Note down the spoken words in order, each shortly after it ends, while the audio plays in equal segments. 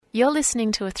You're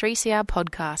listening to a 3CR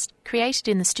podcast created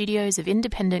in the studios of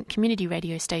independent community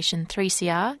radio station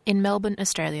 3CR in Melbourne,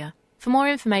 Australia. For more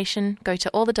information, go to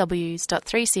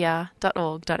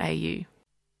allthews.3cr.org.au.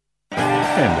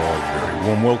 And a very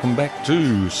warm welcome back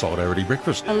to Solidarity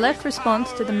Breakfast. A left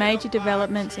response to the major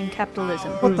developments in capitalism.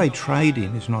 What they trade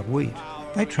in is not wheat.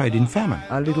 They trade in famine.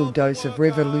 A little dose of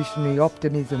revolutionary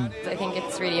optimism. I think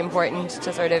it's really important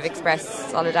to sort of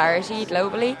express solidarity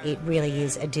globally. It really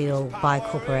is a deal by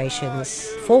corporations,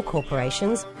 for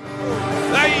corporations.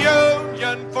 The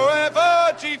Union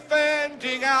forever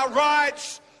defending our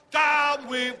rights. Down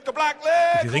with the black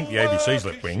leg. If you think the ABC's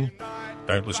left wing,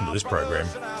 don't listen to this program.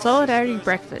 Solidarity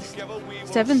Breakfast,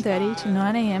 7:30 to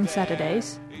 9am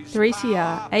Saturdays,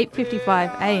 3CR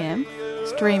 8:55am,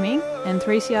 streaming and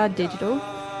 3CR digital,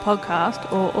 podcast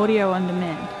or audio on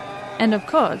demand. And of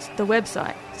course, the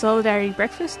website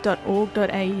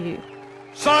solidaritybreakfast.org.au.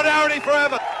 Solidarity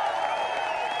forever.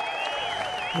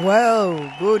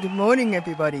 Well, good morning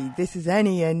everybody. This is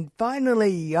Annie and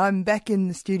finally I'm back in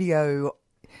the studio.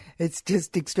 It's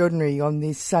just extraordinary on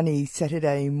this sunny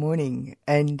Saturday morning.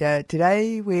 And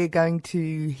today we're going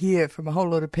to hear from a whole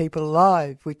lot of people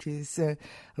live, which is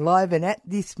live and at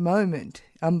this moment.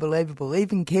 Unbelievable.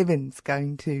 Even Kevin's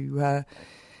going to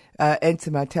answer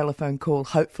my telephone call,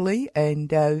 hopefully, and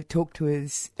talk to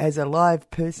us as a live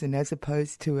person as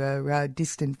opposed to a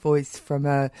distant voice from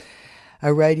a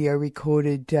radio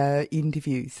recorded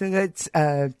interview. So that's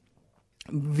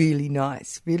really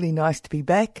nice to be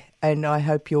back, and I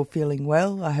hope you're feeling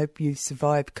well. I hope you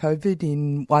survived COVID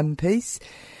in one piece,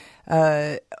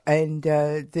 and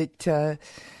that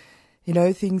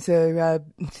things are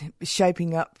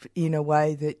shaping up in a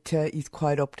way that is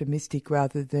quite optimistic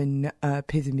rather than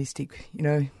pessimistic.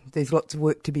 There's lots of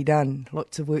work to be done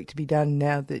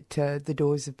now that the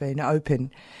doors have been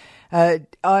open.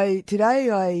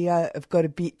 Today I have got a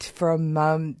bit from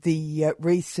the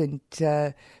recent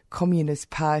Communist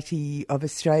Party of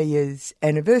Australia's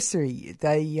anniversary.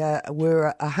 They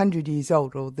were 100 years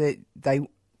old, or they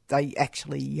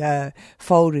actually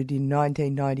folded in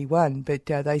 1991, but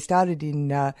they started in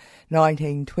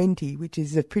 1920, which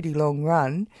is a pretty long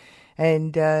run.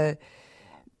 And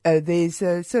there's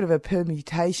a sort of a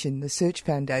permutation. The Search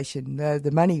Foundation,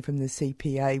 the money from the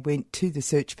CPA went to the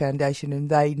Search Foundation, and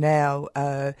they now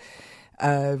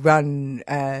run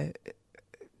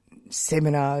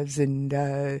seminars and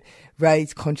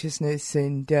raise consciousness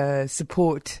and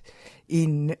support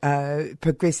in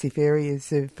progressive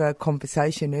areas of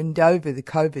conversation. And over the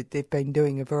COVID, they've been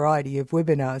doing a variety of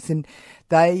webinars, and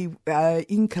they,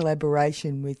 in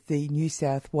collaboration with the New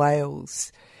South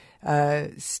Wales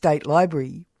State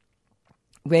Library,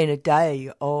 ran a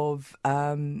day of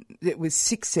it was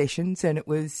 6 sessions, and it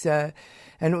was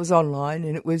online,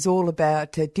 and it was all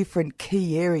about different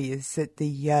key areas that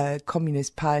the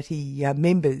Communist Party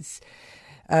members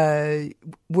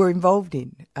were involved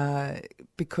in,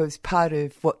 because part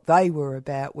of what they were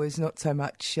about was not so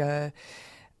much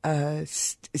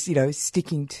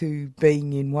sticking to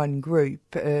being in one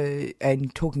group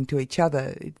and talking to each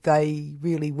other. They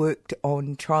really worked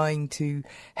on trying to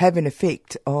have an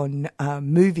effect on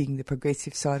moving the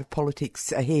progressive side of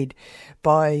politics ahead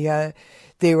by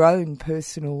their own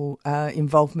personal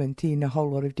involvement in a whole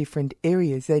lot of different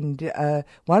areas. And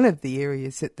one of the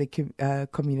areas that the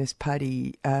Communist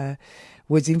Party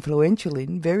was influential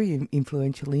in, very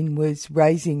influential in, was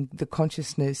raising the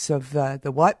consciousness of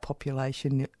the white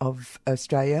population of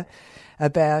Australia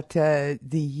about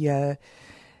the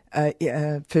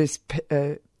First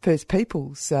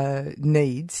Peoples'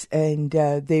 needs and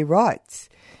their rights.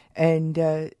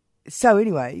 And so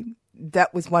anyway,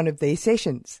 that was one of their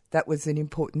sessions. That was an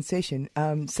important session.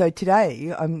 So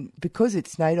today, because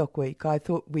it's NAIDOC week, I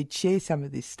thought we'd share some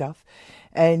of this stuff.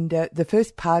 And the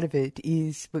first part of it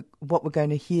is what we're going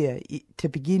to hear to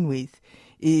begin with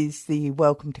is the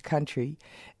Welcome to Country,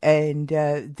 and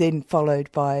then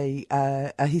followed by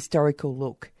a historical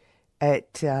look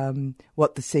at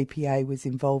what the CPA was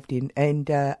involved in. And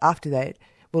after that,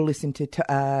 we'll listen to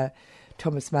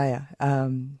Thomas Mayer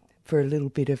for a little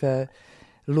bit of a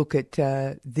look at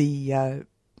the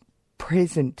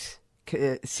present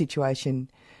situation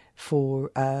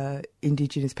for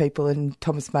Indigenous people. And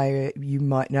Thomas Mayer, you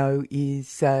might know,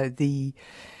 is the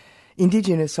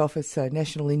Indigenous Officer,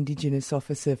 National Indigenous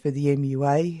Officer for the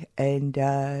MUA, and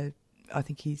I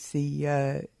think he's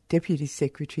the Deputy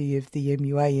Secretary of the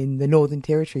MUA in the Northern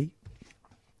Territory.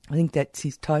 I think that's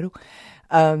his title.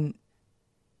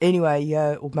 Anyway,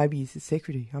 or maybe he's the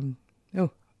Secretary.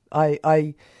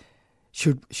 I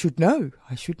should know.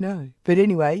 I should know. But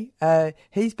anyway,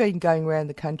 he's been going around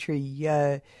the country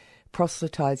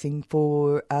proselytising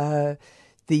for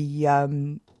the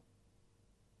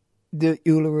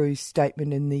Uluru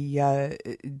Statement and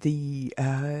the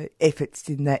efforts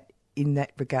in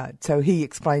that regard. So he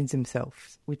explains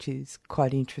himself, which is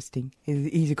quite interesting.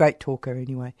 He's a great talker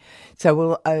anyway. So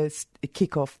we'll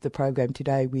kick off the program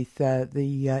today with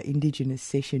the Indigenous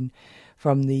session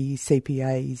from the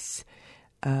CPA's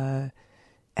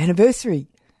anniversary.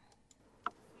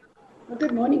 Well,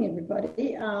 good morning,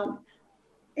 everybody.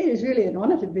 It is really an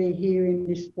honour to be here in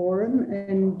this forum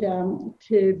and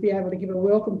to be able to give a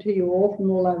welcome to you all from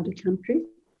all over the country.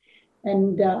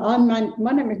 And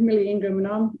my name is Millie Ingram, and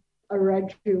I'm a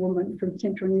Wiradjuri woman from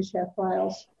central New South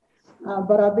Wales.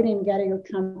 But I've been in Gadigal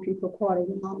country for quite a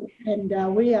while,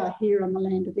 and we are here on the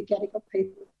land of the Gadigal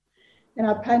people. And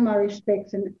I pay my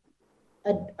respects and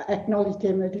acknowledge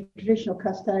them as the traditional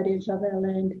custodians of our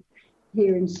land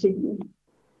here in Sydney.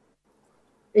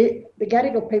 The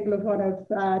Gadigal people are one of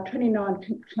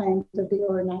 29 clans of the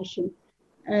Eora Nation,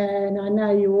 and I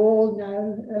know you all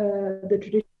know the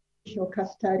traditional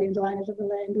custodians, owners of the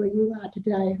land where you are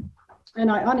today, and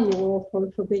I honour you all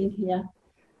for being here.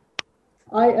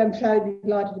 I am so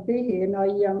delighted to be here, and I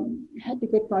had to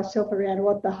get myself around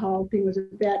what the whole thing was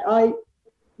about. I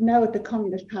know what the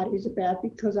Communist Party is about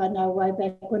because I know way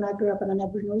back when I grew up in an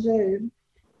Aboriginal reserve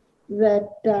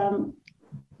that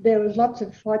there was lots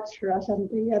of fights for us under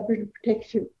the Aboriginal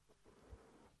Protection.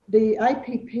 The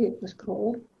APP it was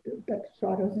called, that's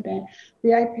right, wasn't it?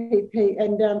 The APP,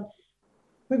 and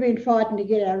we've been fighting to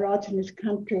get our rights in this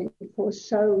country for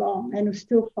so long, and we're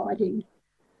still fighting.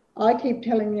 I keep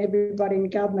telling everybody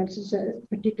in governments,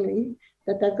 particularly,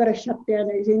 that they've got to shut down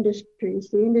these industries,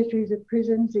 the industries of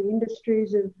prisons, the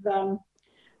industries of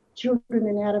children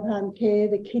in out-of-home care,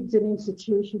 the kids in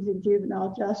institutions in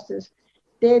juvenile justice.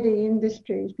 They're the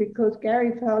industries, because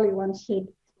Gary Foley once said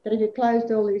that if you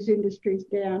closed all these industries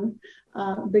down,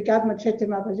 the government set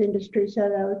them up as industries so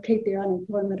they would keep their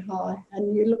unemployment high.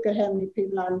 And you look at how many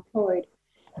people are employed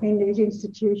in these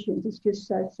institutions, it's just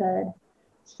so sad.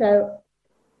 So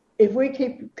if we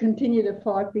continue to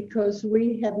fight, because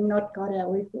we have not got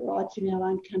our equal rights in our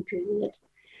own country yet.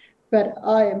 But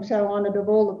I am so honoured of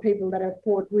all the people that have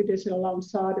fought with us and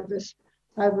alongside of us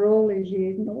over all these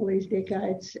years and all these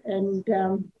decades, and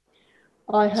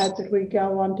I hope that we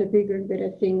go on to bigger and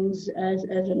better things as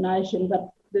a nation, but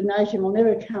the nation will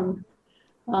never come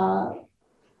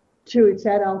to its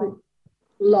adult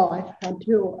life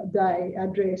until they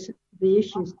address the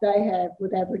issues they have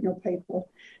with Aboriginal people.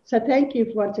 So thank you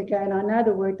once again. I know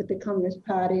the work that the Communist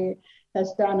Party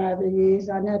has done over the years.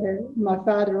 I know that my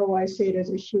father always said as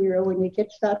a shearer, when you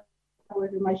get started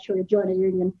working, make sure you join a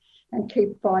union and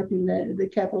keep fighting the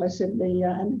capitalists and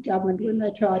the government when they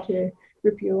try to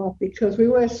rip you off, because we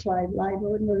were slave labour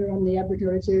when we were on the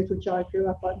Aboriginal reserves, which I grew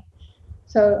up on.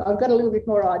 So I've got a little bit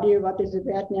more idea of what this is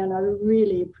about now, and I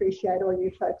really appreciate all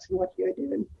you folks and what you're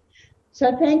doing.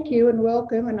 So thank you and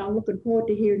welcome, and I'm looking forward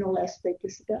to hearing all our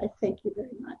speakers today. Thank you very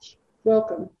much.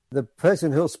 Welcome. The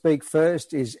person who'll speak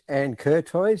first is Anne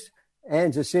Curtois.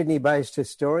 Anne's a Sydney-based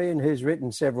historian who's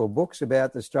written several books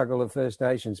about the struggle of First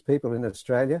Nations people in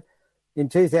Australia. In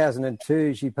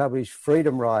 2002, she published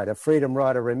Freedom Ride, A Freedom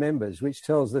Rider Remembers, which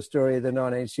tells the story of the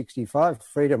 1965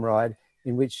 Freedom Ride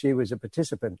in which she was a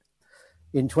participant.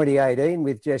 In 2018,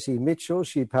 with Jessie Mitchell,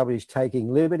 she published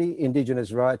Taking Liberty,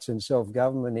 Indigenous Rights and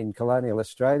Self-Government in Colonial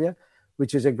Australia,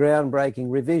 which is a groundbreaking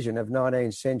revision of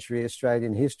 19th century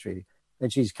Australian history.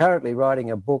 And she's currently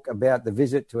writing a book about the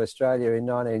visit to Australia in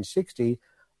 1960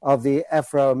 of the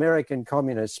Afro-American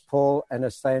communists Paul and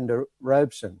Athander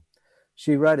Robeson.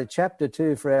 She wrote a chapter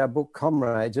 2 for our book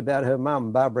Comrades about her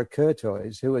mum, Barbara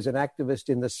Curtois, who was an activist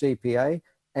in the CPA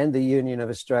and the Union of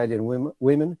Australian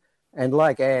Women, and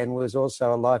like Anne, was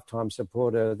also a lifetime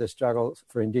supporter of the struggle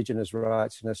for Indigenous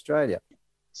rights in Australia.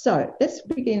 So let's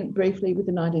begin briefly with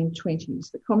the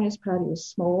 1920s. The Communist Party was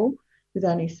small, with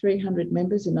only 300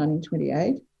 members in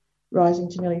 1928, rising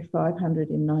to nearly 500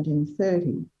 in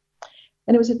 1930.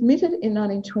 And it was admitted in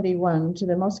 1921 to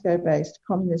the Moscow-based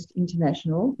Communist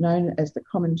International, known as the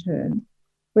Comintern,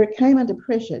 where it came under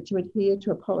pressure to adhere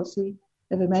to a policy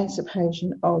of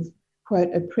emancipation of,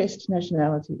 quote, oppressed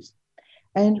nationalities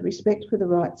and respect for the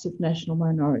rights of national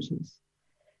minorities.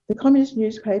 The communist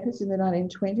newspapers in the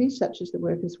 1920s, such as the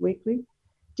Workers' Weekly,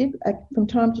 did from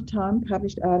time to time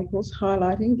published articles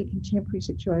highlighting the contemporary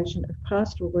situation of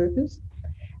pastoral workers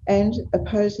and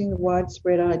opposing the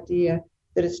widespread idea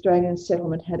that Australian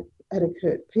settlement had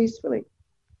occurred peacefully.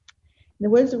 In the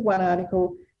words of one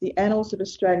article, the annals of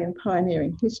Australian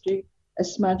pioneering history are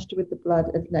smudged with the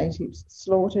blood of natives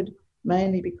slaughtered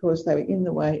mainly because they were in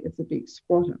the way of the big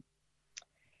squatter.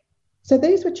 So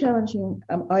these were challenging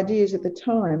ideas at the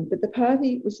time, but the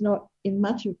party was not in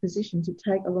much of a position to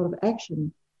take a lot of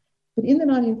action. But in the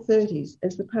 1930s,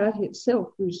 as the party itself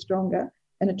grew stronger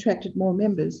and attracted more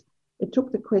members, it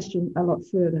took the question a lot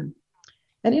further.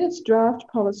 And in its draft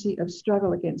policy of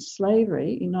struggle against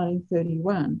slavery in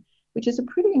 1931, which is a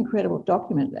pretty incredible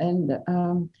document, and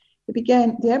it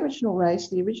began the Aboriginal race,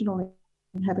 the original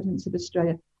inhabitants of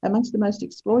Australia, amongst the most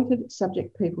exploited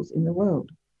subject peoples in the world.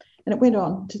 And it went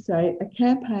on to say a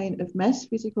campaign of mass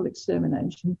physical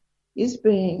extermination is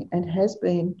being and has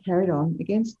been carried on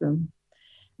against them.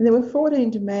 And there were 14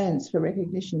 demands for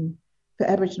recognition for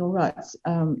Aboriginal rights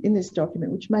in this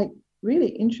document, which make really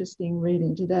interesting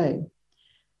reading today.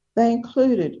 They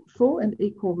included full and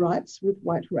equal rights with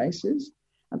white races.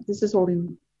 This is all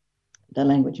in the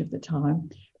language of the time.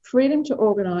 Freedom to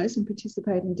organise and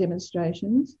participate in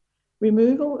demonstrations,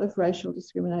 removal of racial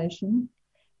discrimination,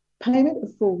 payment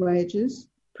of full wages,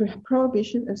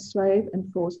 prohibition of slave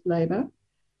and forced labour,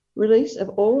 release of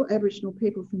all Aboriginal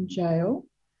people from jail,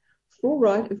 full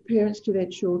right of parents to their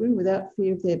children without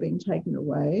fear of their being taken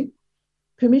away,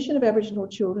 permission of Aboriginal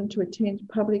children to attend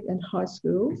public and high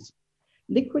schools,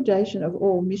 liquidation of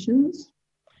all missions,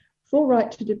 full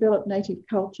right to develop native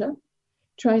culture,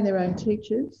 train their own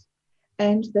teachers,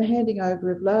 and the handing over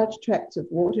of large tracts of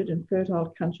watered and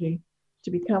fertile country to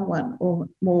become one or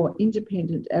more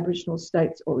independent Aboriginal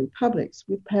states or republics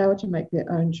with power to make their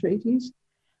own treaties,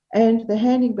 and the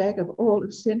handing back of all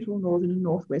of central, northern and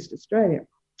northwest Australia.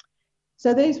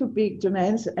 So these were big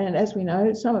demands, and as we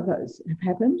know, some of those have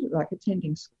happened, like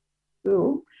attending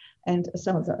school, and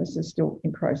some of those are still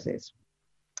in process.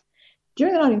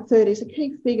 During the 1930s, a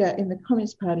key figure in the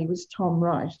Communist Party was Tom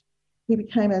Wright. He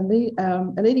became a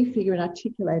leading figure in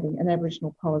articulating an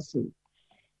Aboriginal policy.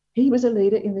 He was a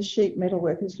leader in the Sheep Metal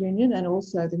Workers Union and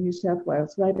also the New South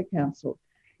Wales Labor Council.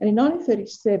 And in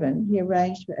 1937, he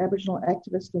arranged for Aboriginal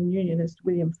activist and unionist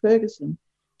William Ferguson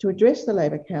to address the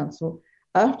Labor Council,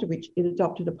 after which it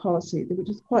adopted a policy which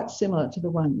is quite similar to the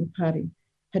one the party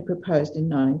had proposed in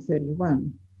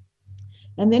 1931.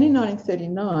 And then in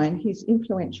 1939, his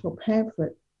influential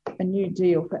pamphlet, A New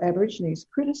Deal for Aborigines,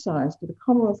 criticised the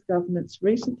Commonwealth Government's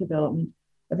recent development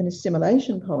of an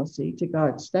assimilation policy to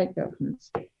guide state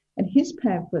governments. And his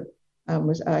pamphlet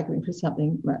was arguing for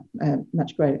something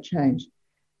much greater change.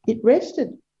 It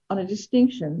rested on a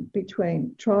distinction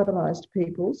between tribalised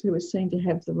peoples who were seen to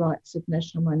have the rights of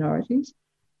national minorities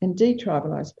and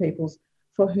detribalised peoples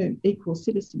for whom equal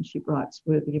citizenship rights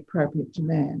were the appropriate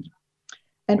demand.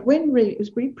 And when it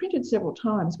was reprinted several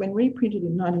times, when reprinted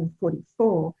in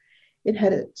 1944, it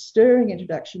had a stirring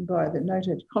introduction by the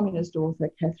noted communist author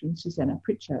Catherine Susanna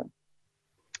Pritchard.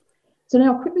 So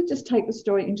now I'll quickly just take the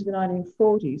story into the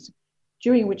 1940s,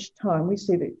 during which time we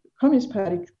see the Communist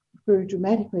Party grew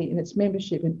dramatically in its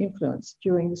membership and influence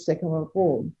during the Second World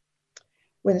War,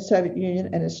 when the Soviet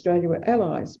Union and Australia were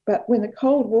allies. But when the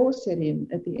Cold War set in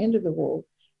at the end of the war,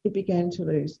 it began to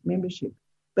lose membership.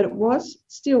 But it was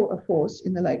still a force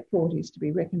in the late 40s to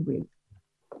be reckoned with.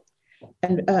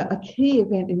 And a key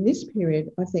event in this period,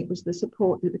 I think, was the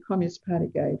support that the Communist Party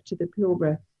gave to the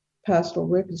Pilbara pastoral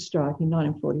workers' strike in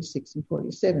 1946 and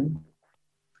 47.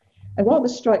 And while the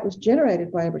strike was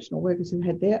generated by Aboriginal workers who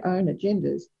had their own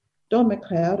agendas, Don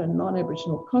McLeod, a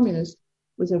non-Aboriginal communist,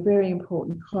 was a very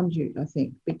important conduit, I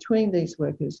think, between these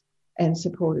workers and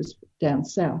supporters down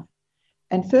south.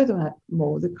 And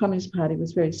furthermore, the Communist Party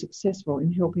was very successful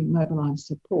in helping mobilise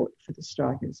support for the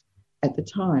strikers at the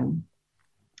time.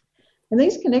 And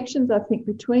these connections, I think,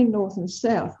 between North and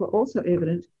South were also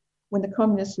evident when the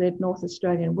communist-led North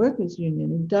Australian Workers'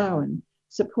 Union in Darwin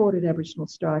supported Aboriginal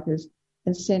strikers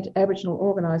and sent Aboriginal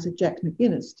organiser Jack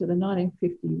McGuinness to the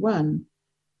 1951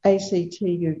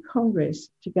 ACTU Congress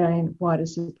to gain wider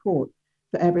support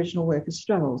for Aboriginal workers'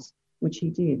 struggles, which he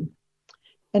did.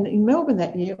 And in Melbourne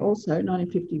that year, also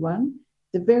 1951,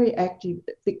 the very active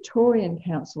Victorian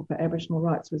Council for Aboriginal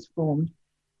Rights was formed,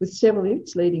 with several of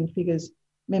its leading figures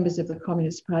members of the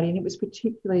Communist Party, and it was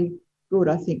particularly good,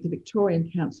 I think, the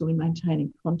Victorian Council in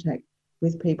maintaining contact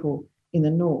with people in the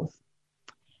north.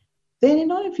 Then in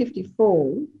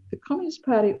 1954, the Communist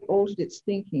Party altered its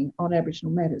thinking on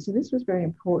Aboriginal matters, and this was very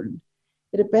important.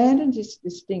 It abandoned its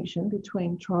distinction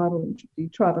between tribal and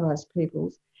detribalised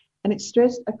peoples, and it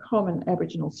stressed a common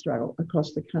Aboriginal struggle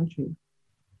across the country.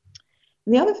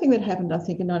 And the other thing that happened, I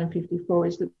think, in 1954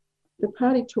 is that the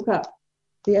party took up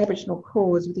the Aboriginal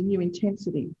cause with a new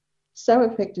intensity, so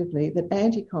effectively that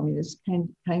anti-communists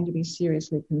came to be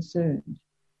seriously concerned.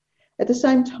 At the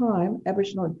same time,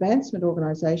 Aboriginal advancement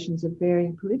organisations of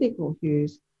varying political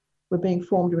views were being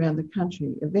formed around the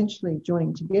country, eventually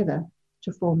joining together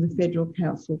to form the Federal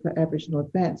Council for Aboriginal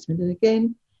Advancement. And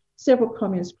again, several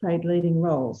communists played leading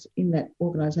roles in that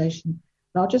organisation.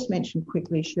 And I'll just mention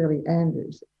quickly Shirley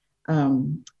Andrews,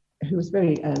 who was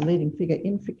very leading figure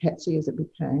in FCATSI as it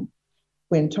became,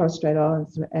 when Torres Strait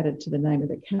Islands were added to the name of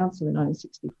the council in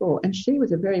 1964. And she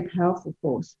was a very powerful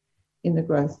force in the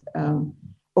growth, and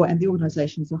the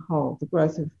organisation as a whole, the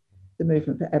growth of the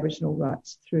movement for Aboriginal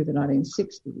rights through the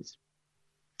 1960s.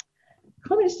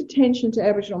 Communist attention to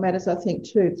Aboriginal matters, I think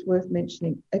too, it's worth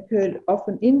mentioning, occurred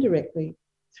often indirectly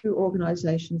through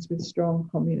organisations with strong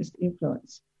communist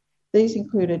influence. These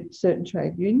included certain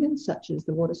trade unions, such as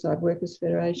the Waterside Workers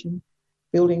Federation,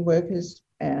 Building Workers,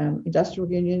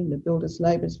 Industrial Union, the Builders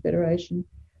Labourers Federation,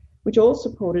 which all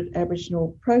supported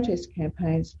Aboriginal protest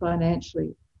campaigns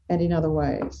financially and in other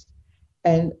ways.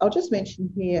 And I'll just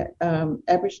mention here,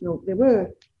 there were a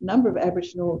number of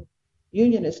Aboriginal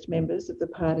unionist members of the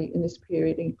party in this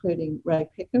period, including Ray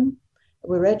Peckham, a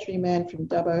Wiradjuri man from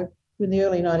Dubbo, who in the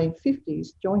early 1950s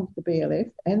joined the BLF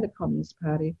and the Communist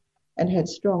Party and had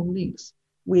strong links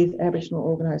with Aboriginal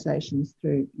organisations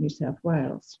through New South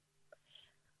Wales.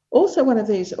 Also, one of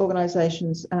these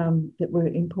organisations that were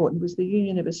important was the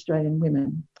Union of Australian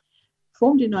Women.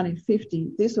 Formed in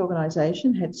 1950, this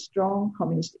organisation had strong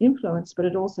communist influence, but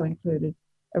it also included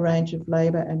a range of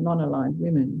Labor and non-aligned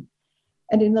women.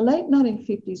 And in the late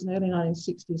 1950s and early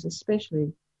 1960s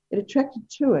especially, it attracted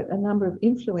to it a number of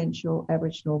influential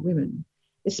Aboriginal women,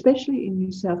 especially in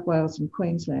New South Wales and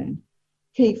Queensland.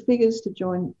 Key figures to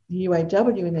join the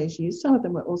UAW in these years, some of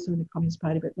them were also in the Communist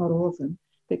Party, but not all of them,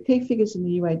 but key figures in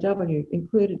the UAW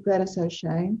included Gladys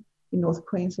O'Shane in North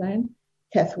Queensland,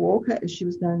 Kath Walker, as she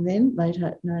was known then,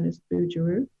 later known as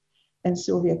Boojaroo, and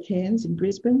Sylvia Cairns in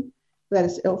Brisbane,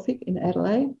 Gladys Elphick in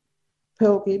Adelaide,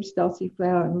 Pearl Gibbs, Dulcie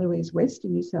Flower and Louise West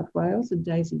in New South Wales, and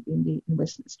Daisy Bindi in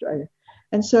Western Australia.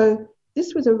 And so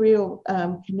this was a real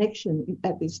connection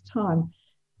at this time.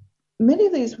 Many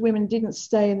of these women didn't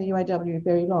stay in the UAW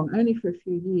very long, only for a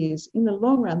few years. In the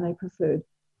long run, they preferred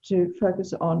to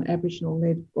focus on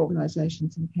Aboriginal-led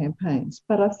organisations and campaigns.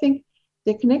 But I think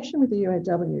their connection with the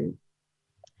UAW,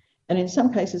 and in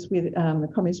some cases with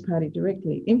the Communist Party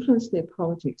directly, influenced their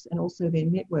politics and also their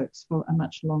networks for a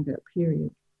much longer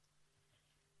period.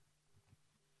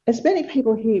 As many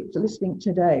people here listening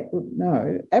today would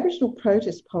know, Aboriginal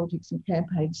protest politics and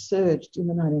campaigns surged in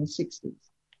the 1960s.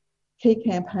 Key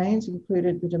campaigns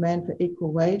included the demand for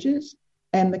equal wages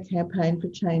and the campaign for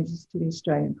changes to the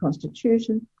Australian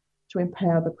Constitution to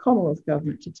empower the Commonwealth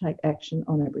Government to take action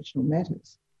on Aboriginal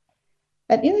matters.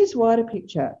 And in this wider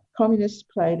picture, communists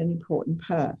played an important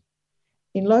part.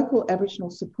 In local Aboriginal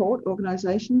support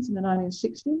organisations in the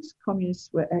 1960s, communists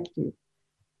were active.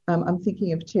 I'm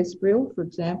thinking of Tess Brill, for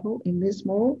example, in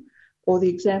Lismore, or the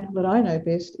example that I know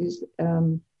best is at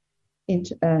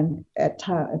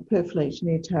Purfleet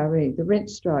near Taree, the rent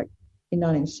strike in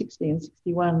 1960 and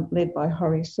 61 led by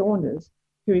Horry Saunders,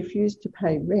 who refused to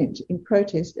pay rent in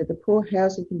protest at the poor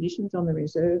housing conditions on the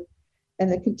reserve and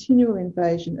the continual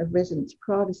invasion of residents'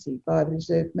 privacy by the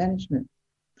reserve management.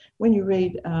 When you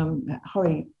read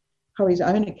Horry's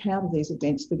own account of these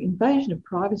events, the invasion of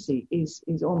privacy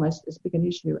is almost as big an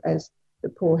issue as the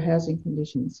poor housing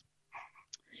conditions.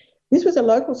 This was a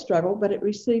local struggle, but it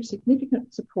received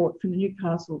significant support from the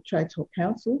Newcastle Trades Hall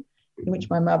Council, in which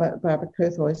my mother, Barbara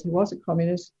Curthoys, who was a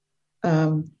communist,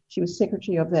 she was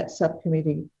secretary of that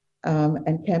subcommittee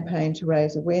and campaigned to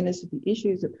raise awareness of the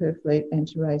issues at Purfleet and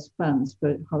to raise funds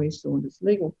for Horry Saunders'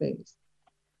 legal fees.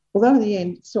 Although in the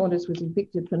end Saunders was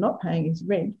evicted for not paying his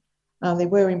rent, there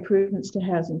were improvements to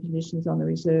housing conditions on the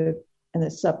reserve, and the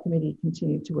subcommittee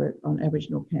continued to work on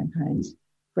Aboriginal campaigns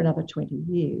for another 20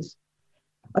 years.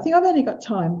 I think I've only got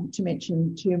time to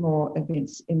mention two more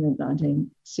events in the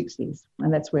 1960s,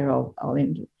 and that's where I'll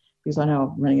end it, because I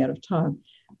know I'm running out of time.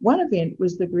 One event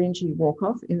was the Gurindji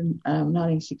Walk-Off in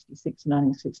 1966 and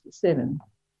 1967,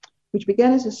 which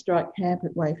began as a strike camp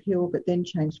at Wave Hill, but then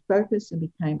changed focus and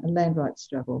became a land rights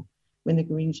struggle when the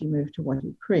Gurindji moved to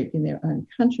Wattie Creek in their own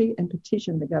country and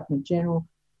petitioned the Governor-General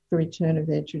for return of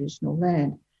their traditional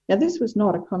land. Now, this was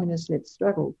not a communist-led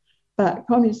struggle, but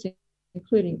communists,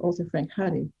 including author Frank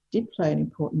Hardy, did play an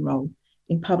important role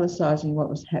in publicising what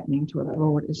was happening to a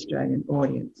broad Australian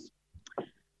audience.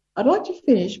 I'd like to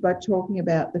finish by talking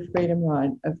about the Freedom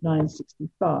Ride of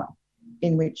 1965,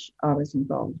 in which I was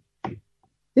involved.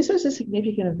 This was a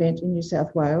significant event in New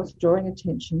South Wales, drawing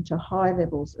attention to high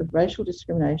levels of racial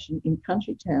discrimination in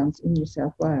country towns in New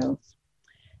South Wales.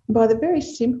 And by the very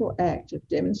simple act of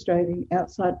demonstrating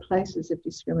outside places of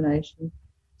discrimination,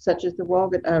 such as the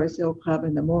Walgett RSL pub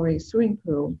and the Moree swimming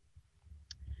pool,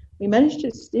 We managed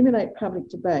to stimulate public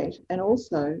debate and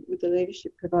also, with the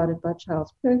leadership provided by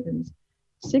Charles Perkins,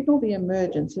 signal the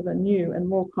emergence of a new and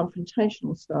more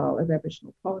confrontational style of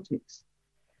Aboriginal politics.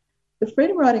 The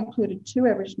Freedom Ride included 2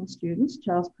 Aboriginal students,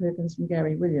 Charles Perkins and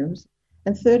Gary Williams,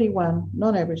 and 31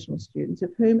 non-Aboriginal students,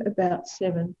 of whom about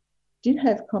 7 did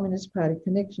have Communist Party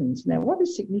connections. Now, what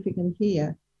is significant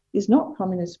here is not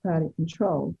Communist Party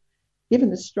control. Given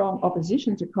the strong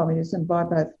opposition to communism by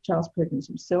both Charles Perkins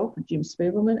himself and Jim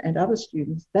Spiegelman and other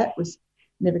students, that was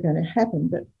never going to happen.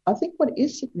 But I think what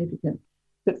is significant,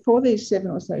 that for these 7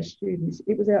 or so students,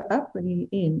 it was our upbringing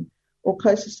in or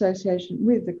close association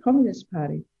with the Communist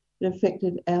Party that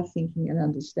affected our thinking and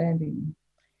understanding.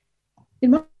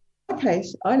 In my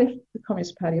case, I left the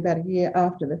Communist Party about a year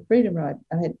after the Freedom Ride.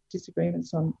 I had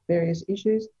disagreements on various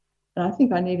issues, and I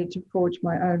think I needed to forge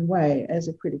my own way as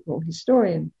a critical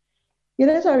historian. Yet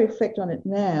as I reflect on it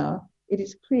now, it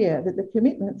is clear that the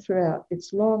commitment throughout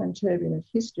its long and turbulent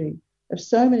history of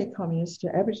so many communists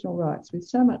to Aboriginal rights with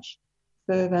so much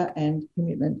fervour and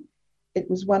commitment, it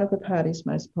was one of the party's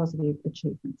most positive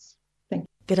achievements. Thank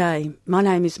you. G'day, my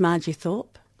name is Margie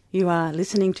Thorpe. You are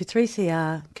listening to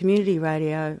 3CR Community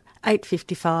Radio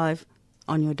 855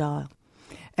 on your dial.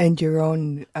 And you're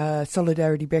on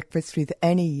Solidarity Breakfast with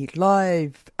Annie,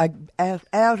 live,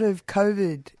 out of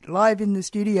COVID, live in the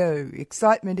studio.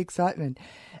 Excitement.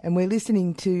 And we're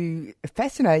listening to a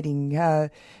fascinating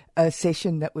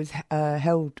session that was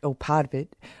held, or part of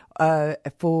it,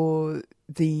 for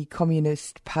the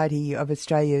Communist Party of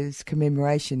Australia's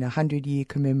commemoration, 100-year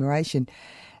commemoration.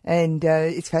 And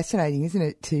it's fascinating, isn't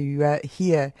it, to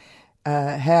hear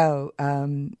how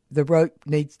the rope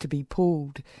needs to be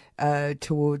pulled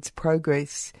towards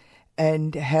progress,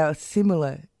 and how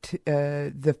similar to,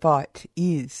 the fight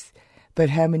is, but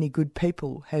how many good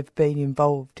people have been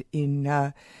involved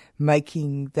in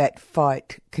making that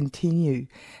fight continue.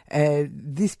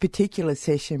 This particular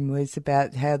session was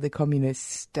about how the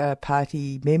Communist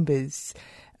Party members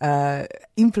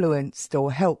influenced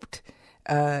or helped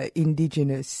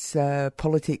Indigenous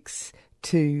politics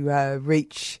to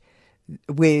reach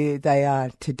where they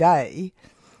are today.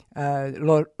 A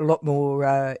lot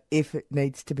more effort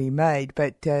needs to be made,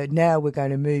 but now we're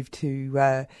going to move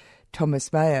to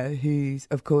Thomas Mayer, who's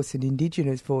of course an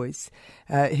Indigenous voice.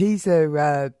 He's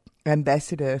a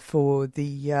ambassador for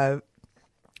the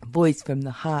Voice from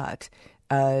the Heart.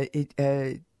 It's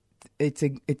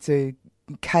a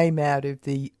came out of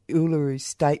the Uluru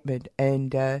Statement,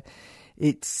 and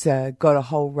it's got a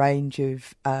whole range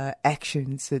of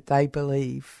actions that they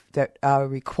believe that are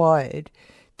required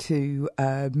to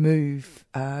move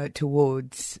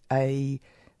towards a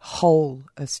whole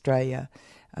Australia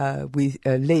with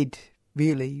led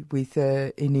really with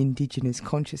an Indigenous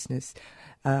consciousness.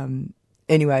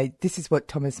 Anyway, this is what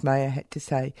Thomas Mayer had to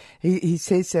say. He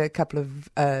says a couple of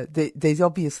there's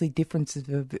obviously differences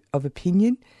of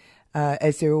opinion,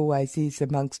 as there always is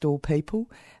amongst all people,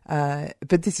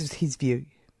 but this is his view.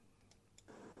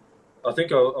 I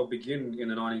think I'll begin in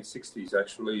the 1960s,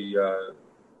 actually,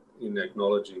 in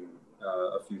acknowledging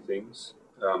a few things.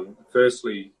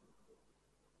 Firstly,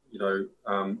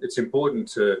 it's important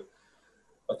to,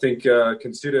 I think,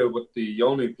 consider what the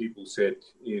Yolngu people said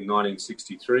in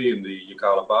 1963 in the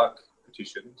Yirrkala Bark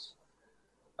petitions,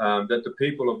 that the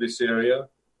people of this area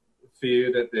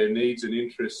fear that their needs and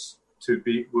interests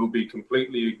will be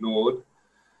completely ignored,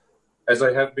 as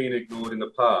they have been ignored in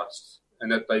the past,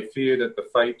 and that they fear that the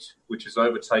fate which has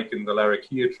overtaken the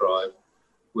Larrakia tribe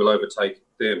will overtake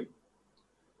them.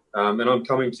 And I'm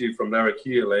coming to you from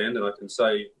Larrakia land, and I can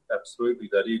say absolutely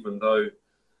that even though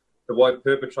the white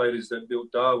perpetrators that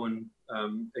built Darwin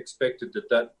expected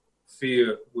that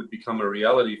fear would become a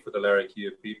reality for the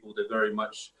Larrakia people, they're very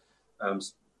much,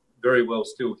 very well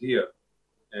still here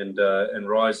and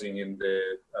rising in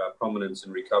their prominence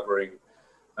in recovering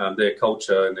their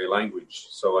culture and their language.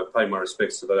 So I pay my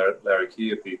respects to the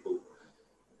Larrakia people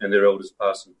and their elders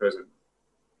past and present.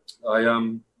 I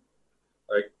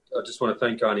just want to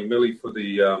thank Arnie Millie for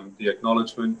the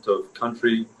acknowledgement of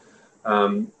country,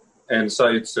 and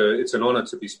say it's an honour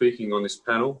to be speaking on this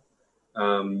panel.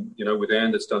 With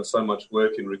Anne, that's done so much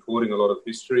work in recording a lot of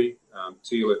history.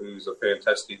 Tila, who's a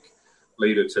fantastic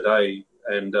leader today,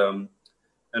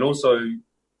 and also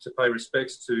to pay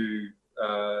respects to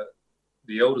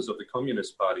the elders of the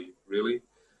Communist Party, really,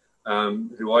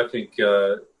 who I think,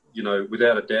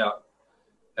 without a doubt,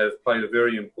 have played a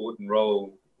very important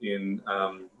role in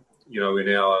our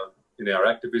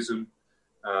activism,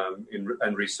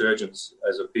 and resurgence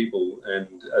as a people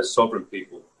and as sovereign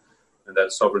people, and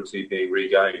that sovereignty being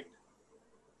regained.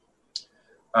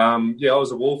 I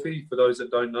was a Wharfie, for those that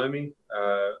don't know me.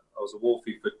 I was a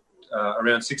Wharfie for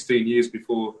around 16 years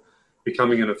before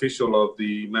becoming an official of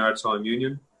the Maritime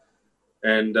Union.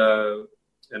 And I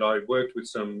worked with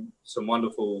some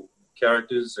wonderful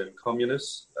characters and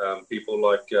communists, people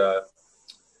like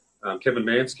Kevin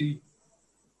Mansky,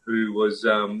 who was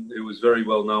very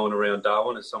well known around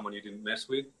Darwin as someone you didn't mess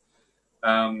with,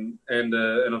 and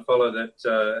a fellow that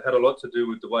had a lot to do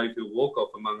with the Wave Hill Walk-Off,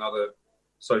 among other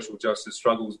social justice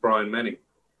struggles, Brian Manning.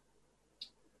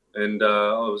 And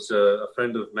I was a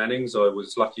friend of Manning's. I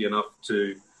was lucky enough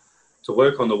to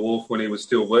work on the wharf when he was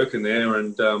still working there,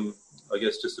 and I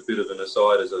guess just a bit of an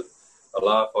aside as a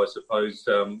laugh, I suppose.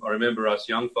 I remember us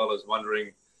young fellas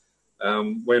wondering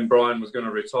when Brian was going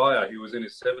to retire. He was in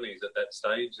his 70s at that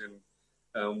stage,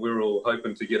 and we were all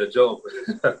hoping to get a job.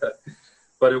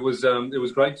 But it was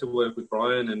great to work with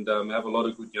Brian and have a lot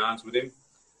of good yarns with him.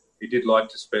 He did like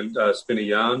to spin a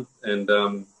yarn, and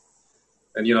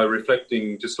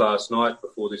reflecting just last night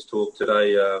before this talk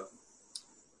today, as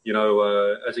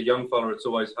a young fella, it's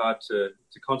always hard to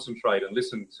concentrate and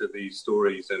listen to these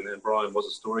stories, and Brian was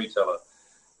a storyteller.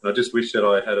 And I just wish that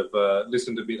I had have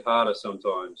listened a bit harder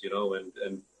sometimes,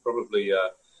 and probably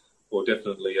or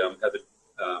definitely have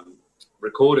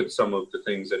recorded some of the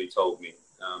things that he told me,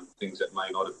 things that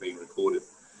may not have been recorded.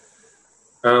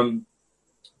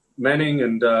 Manning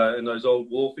and those old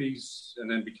wharfies, and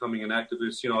then becoming an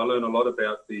activist, I learned a lot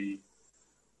about the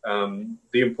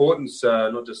importance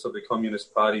not just of the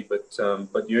Communist Party, but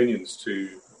unions to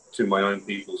my own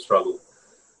people's struggle.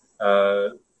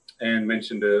 Anne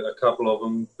mentioned a couple of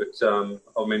them, but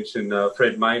I'll mention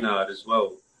Fred Maynard as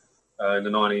well, in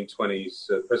the 1920s,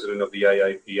 president of the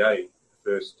AAPA,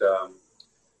 first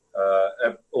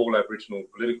all Aboriginal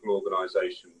political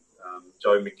organisation.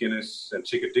 Joe McGuinness and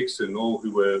Chicka Dixon, all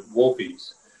who were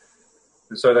wharfies.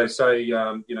 And so they say,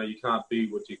 you can't be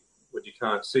what you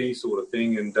can't see, sort of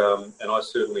thing. And I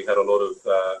certainly had a lot of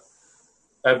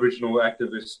Aboriginal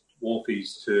activist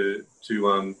wharfies to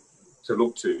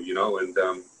look to,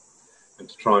 and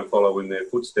to try and follow in their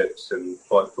footsteps and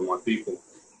fight for my people.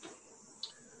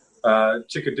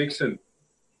 Chicka Dixon,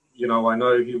 I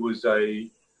know he was a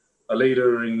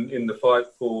leader in the fight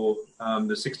for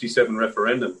the 67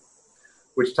 referendum,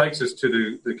 which takes us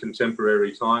to the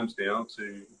contemporary times now,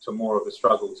 to more of a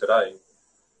struggle today.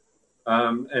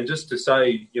 And just to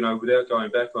say, without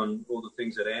going back on all the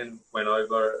things that Anne went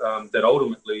over, that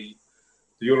ultimately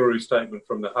the Uluru Statement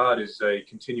from the Heart is a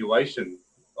continuation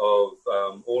of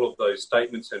all of those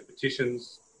statements and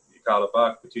petitions, the Yirrkala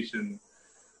Bark petition,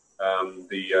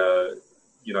 the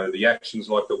actions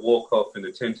like the walk-off in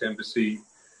the Tent Embassy,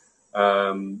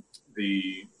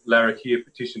 the Larrakia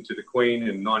petition to the Queen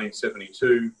in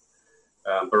 1972,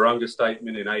 Barunga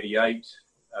Statement in 88.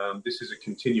 This is a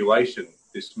continuation,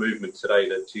 this movement today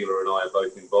that Tila and I are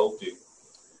both involved in.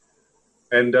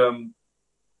 And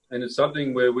it's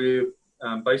something where we're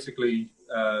basically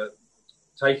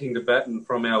taking the baton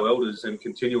from our elders and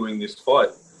continuing this fight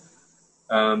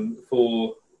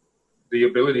for the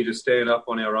ability to stand up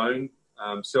on our own,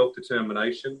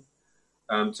 self-determination,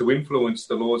 to influence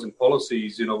the laws and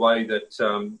policies in a way that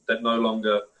that no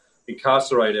longer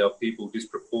incarcerate our people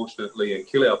disproportionately and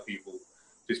kill our people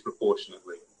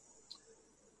disproportionately.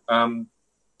 I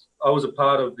was a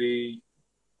part of the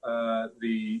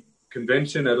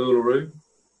convention at Uluru,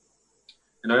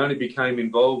 and I only became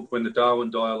involved when the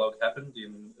Darwin Dialogue happened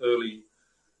in early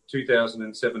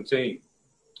 2017.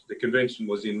 The convention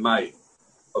was in May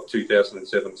of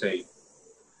 2017.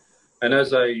 And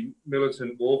as a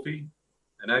militant wharfie,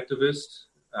 an activist,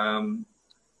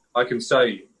 I can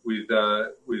say with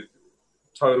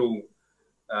total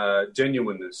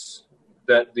genuineness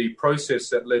that the process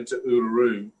that led to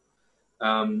Uluru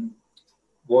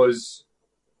was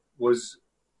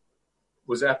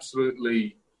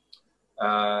absolutely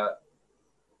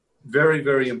very,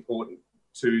 very important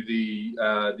to the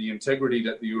integrity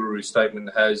that the Uluru Statement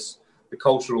has, the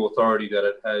cultural authority that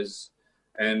it has,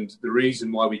 and the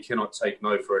reason why we cannot take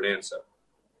no for an answer.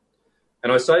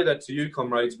 And I say that to you,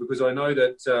 comrades, because I know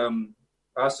that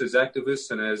us as activists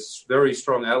and as very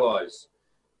strong allies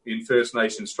in First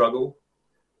Nation struggle,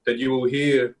 that you will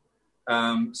hear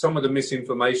some of the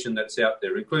misinformation that's out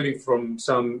there, including from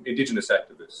some Indigenous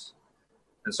activists.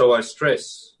 And so I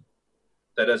stress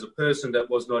that as a person that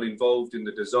was not involved in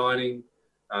the designing,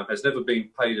 has never been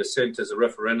paid a cent as a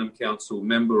referendum council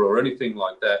member or anything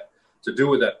like that to do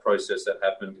with that process that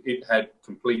happened, it had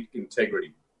complete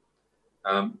integrity.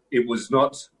 It was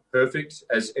not perfect,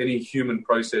 as any human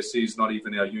process is, not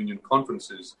even our union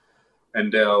conferences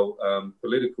and our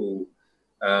political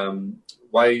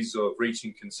ways of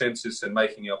reaching consensus and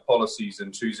making our policies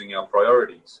and choosing our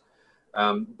priorities.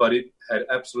 but it had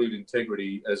absolute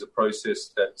integrity as a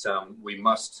process that we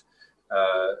must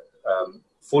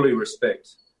fully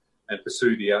respect and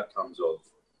pursue the outcomes of.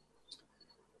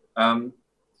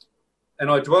 And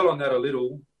I dwell on that a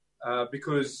little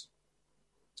because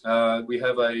we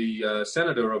have a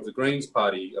senator of the Greens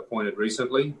Party appointed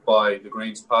recently by the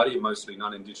Greens Party, a mostly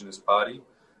non-Indigenous party,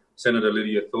 Senator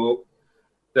Lydia Thorpe,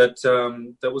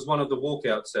 that was one of the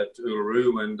walkouts at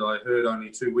Uluru, and I heard only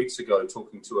 2 weeks ago,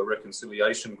 talking to a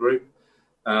reconciliation group,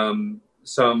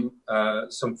 some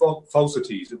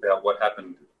falsities about what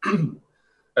happened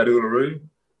at Uluru,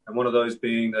 and one of those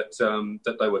being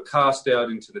that they were cast out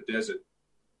into the desert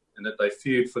and that they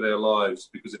feared for their lives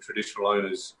because the traditional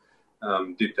owners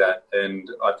did that. And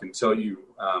I can tell you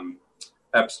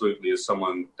absolutely, as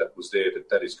someone that was there,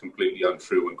 that is completely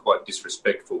untrue and quite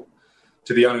disrespectful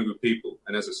to the Yolngu people.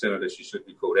 And as a senator, she should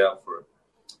be called out for it.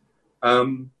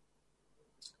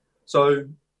 So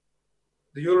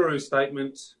the Uluru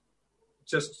statement,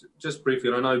 just briefly,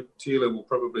 and I know Tila will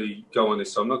probably go on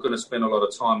this, so I'm not going to spend a lot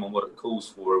of time on what it calls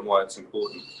for and why it's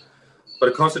important. But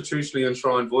a constitutionally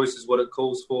enshrined voice is what it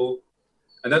calls for.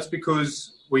 And that's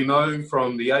because we know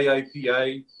from the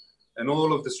AAPA and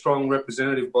all of the strong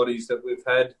representative bodies that we've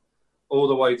had all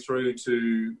the way through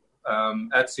to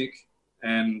ATSIC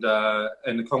and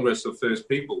the Congress of First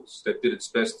Peoples that did its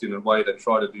best in a way that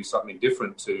tried to do something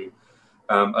different to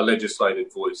a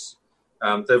legislated voice.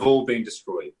 They've all been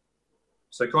destroyed.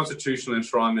 So constitutional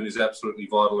enshrinement is absolutely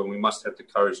vital and we must have the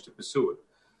courage to pursue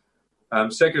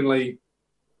it. Secondly,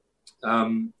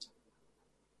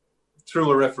 through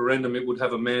a referendum, it would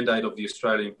have a mandate of the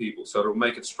Australian people. So it'll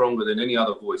make it stronger than any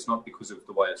other voice, not because of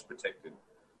the way it's protected.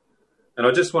 And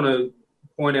I just want to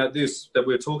point out this, that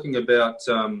we're talking about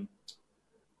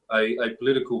a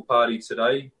political party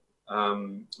today, a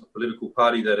political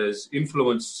party that has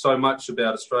influenced so much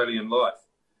about Australian life,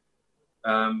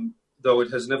 though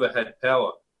it has never had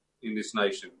power in this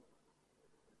nation.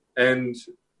 And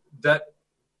that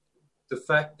the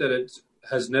fact that it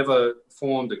has never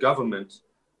formed a government,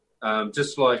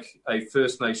 just like a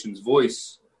First Nations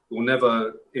voice will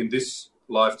never in this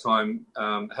lifetime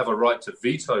have a right to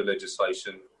veto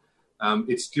legislation,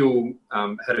 it still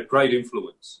had a great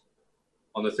influence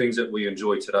on the things that we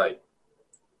enjoy today.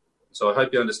 So I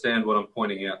hope you understand what I'm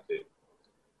pointing out there.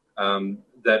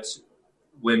 That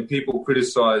when people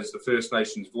criticise the First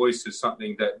Nations voice as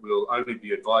something that will only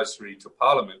be advisory to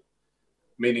Parliament,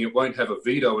 meaning it won't have a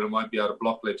veto and it won't be able to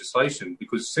block legislation,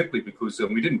 because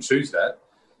we didn't choose that,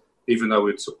 even though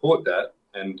we'd support that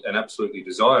and absolutely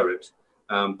desire it.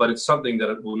 But it's something that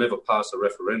it will never pass a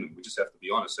referendum. We just have to be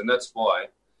honest. And that's why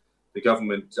the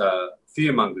government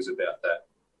fearmongers about that,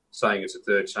 saying it's a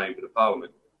third chamber to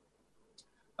Parliament.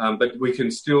 But we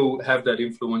can still have that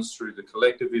influence through the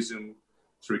collectivism,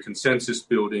 through consensus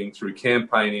building, through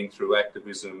campaigning, through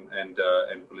activism and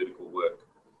political work.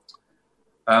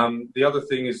 The other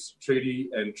thing is treaty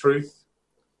and truth.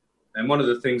 And one of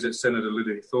the things that Senator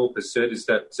Lydia Thorpe has said is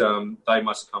that they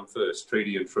must come first,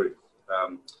 treaty and truth.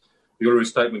 The Uluru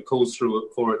Statement calls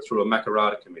for it through a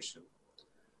Makarrata Commission.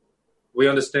 We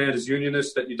understand as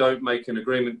unionists that you don't make an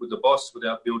agreement with the boss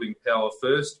without building power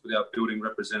first, without building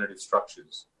representative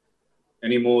structures,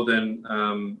 any more than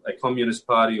a communist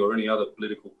party or any other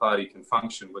political party can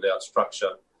function without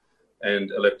structure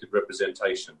and elected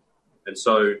representation. And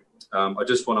so I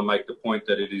just want to make the point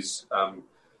that it is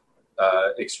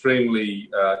extremely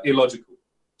illogical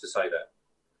to say that.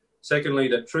 Secondly,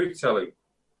 that truth-telling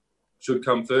should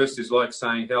come first is like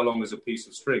saying, how long is a piece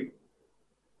of string?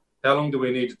 How long do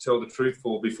we need to tell the truth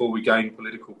for before we gain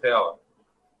political power?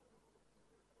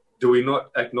 Do we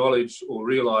not acknowledge or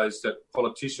realise that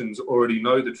politicians already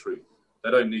know the truth? They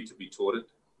don't need to be taught it.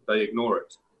 They ignore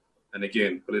it. And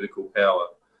again, political power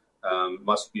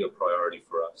must be a priority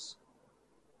for us.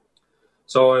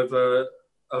 So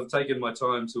I've taken my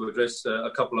time to address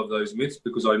a couple of those myths,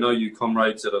 because I know you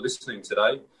comrades that are listening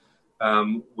today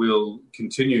will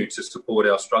continue to support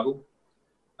our struggle.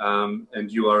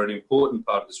 And you are an important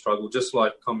part of the struggle, just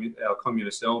like our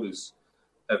communist elders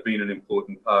have been an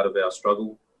important part of our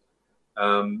struggle.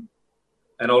 And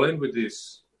I'll end with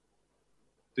this.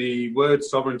 The word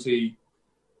sovereignty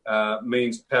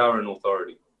means power and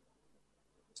authority.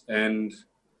 And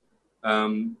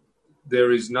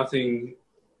there is nothing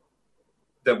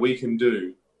that we can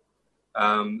do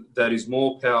that is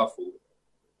more powerful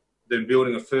than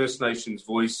building a First Nations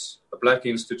voice, a black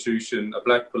institution, a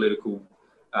black political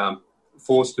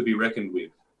force to be reckoned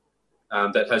with,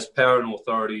 that has power and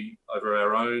authority over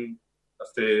our own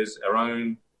affairs, our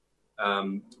own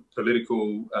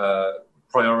political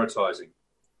prioritising.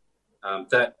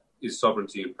 That is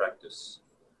sovereignty in practice.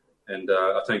 And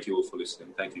I thank you all for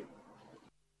listening. Thank you.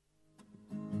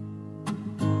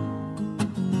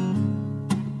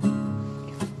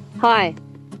 Hi,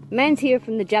 Mans here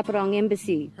from the Djab Wurrung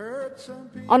Embassy.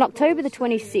 On October the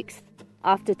 26th,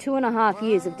 after 2.5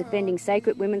 years of defending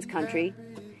sacred women's country,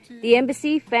 the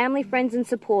embassy, family, friends and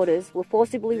supporters were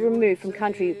forcibly removed from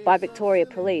country by Victoria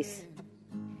Police.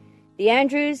 The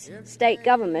Andrews State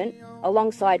Government,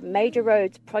 alongside Major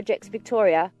Roads Projects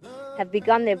Victoria, have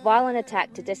begun their violent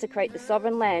attack to desecrate the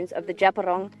sovereign lands of the Djab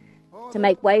Wurrung to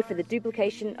make way for the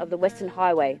duplication of the Western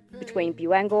Highway between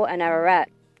Buangor and Ararat.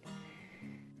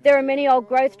 There are many old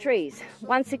growth trees,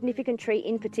 one significant tree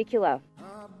in particular,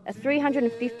 a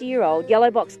 350-year-old yellow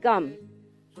box gum,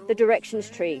 the Directions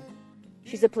tree.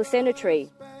 She's a placenta tree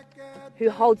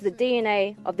who holds the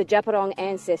DNA of the Djab Wurrung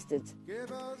ancestors.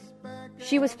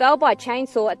 She was felled by a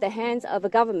chainsaw at the hands of a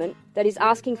government that is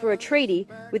asking for a treaty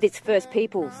with its First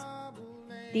Peoples.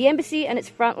 The embassy and its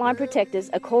frontline protectors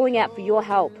are calling out for your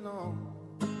help.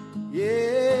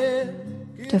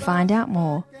 To find out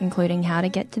more, including how to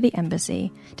get to the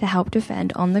embassy to help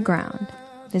defend on the ground,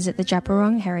 visit the Djab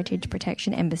Wurrung Heritage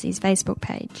Protection Embassy's Facebook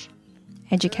page.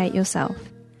 Educate yourself,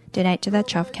 donate to their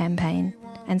Chuff campaign,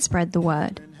 and spread the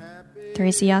word.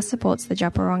 3CR supports the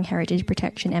Djab Wurrung Heritage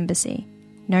Protection Embassy.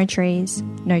 No trees,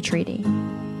 no treaty.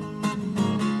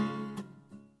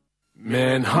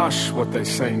 Man, hush what they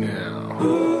say now.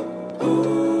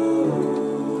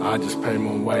 I just pay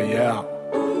my way out.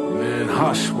 Man,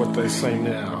 hush what they say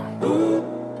now.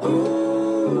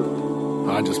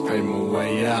 I just pay my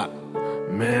way out.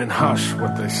 Man, hush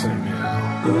what they say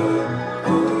now.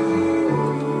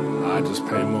 I just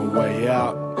pay my way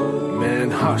out.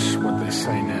 Man, hush what they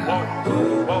say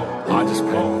now. I just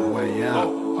pay my way out.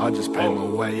 I just pay my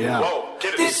way out.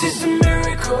 This is a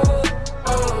miracle.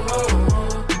 Oh, oh,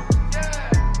 oh.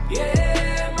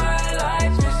 Yeah, my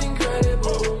life is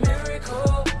incredible.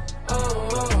 Miracle. Oh,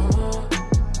 oh, oh.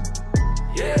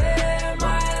 Yeah,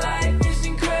 my life is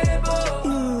incredible.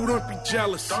 Ooh, don't be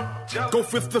jealous. Go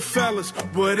with the fellas,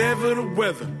 whatever the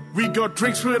weather. We got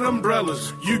drinks with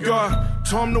umbrellas. You got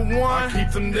time to wine, I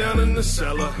keep them down in the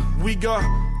cellar. We got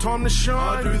time to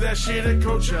shine, I do that shit at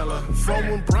Coachella.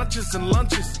 Throwing brunches and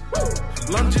lunches,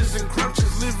 lunges and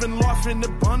crunches. Living life in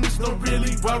abundance, don't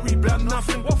really worry about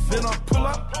nothing. Then I pull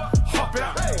up, hop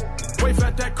out, wave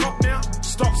at that cop now.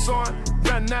 Stop sign,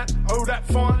 ran that, oh that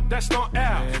fine, that's not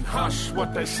out. And hush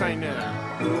what they say now.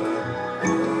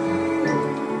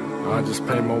 I just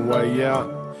pay my way out.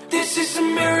 This is a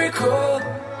miracle. Oh,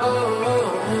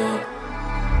 oh, oh.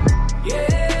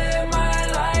 Yeah, my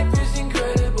life is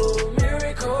incredible.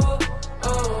 Miracle.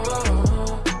 Oh, oh,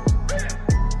 oh.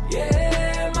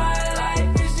 Yeah, my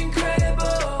life is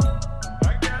incredible.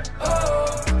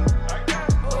 Oh,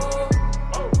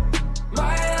 oh.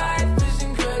 My life is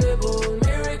incredible.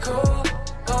 Miracle.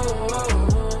 Oh, oh,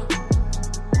 oh.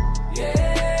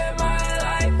 Yeah, my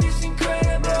life is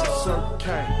incredible. It's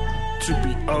okay to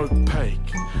be opaque.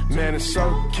 Man, it's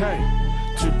okay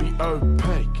to be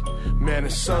opaque. Man,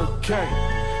 it's okay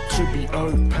to be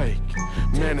opaque.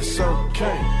 Man, it's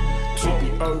okay to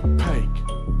be opaque.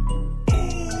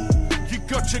 You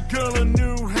got your girl a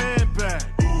new handbag.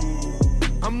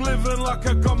 I'm living like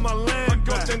I got my land. I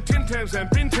got them Tim Tams and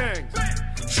Bintangs,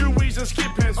 shoeies and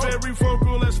skip pants. Very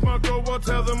vocal, let's my go. I'll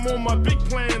tell them all my big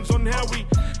plans on how we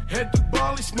head to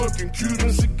Bali, smoking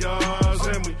Cuban cigars,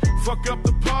 and we fuck up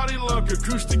the party like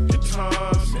acoustic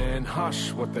guitars. Man,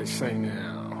 hush what they say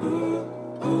now.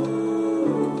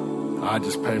 I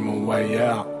just pay my way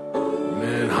out.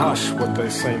 Man, hush what they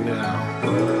say now.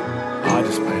 I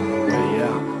just pay my way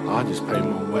out. I just pay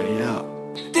my way out.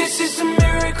 This is a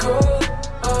miracle.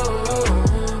 Oh, oh,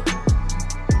 oh.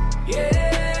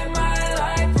 Yeah, my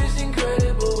life is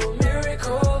incredible.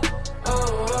 Miracle.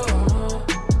 Oh, oh, oh.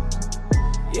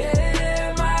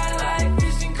 Yeah, my life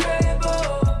is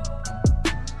incredible.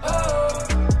 Oh,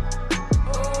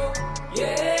 oh.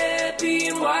 Yeah,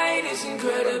 being white is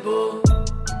incredible.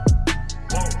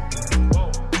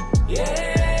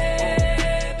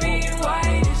 Yeah, being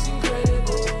white is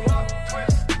incredible.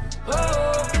 Oh,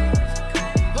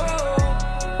 oh,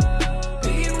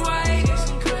 being white is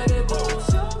incredible.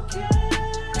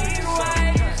 Being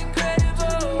white is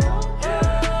incredible. Oh,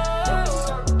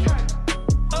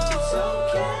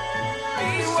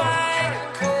 being white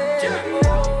is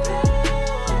incredible.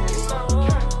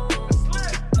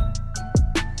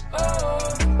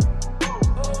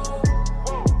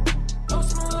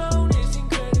 Post Malone is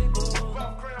incredible.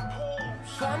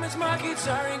 Farmers markets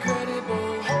are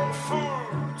incredible. Whole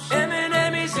Foods.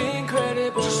 Eminem is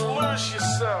incredible. Just lose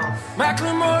yourself.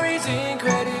 Macklemore is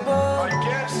incredible. I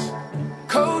guess.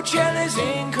 Coachella's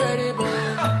incredible.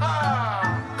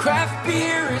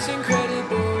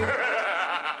 incredible.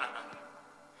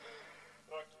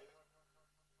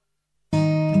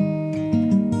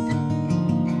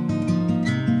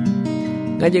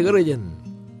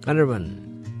 Gajagurijan, Gunnerman.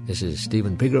 This is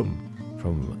Stephen Pigram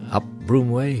from up Broome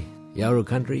Way, Yawuru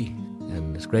Country,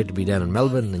 and it's great to be down in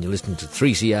Melbourne, and you're listening to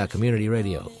 3CR Community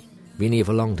Radio. Been here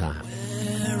for a long time.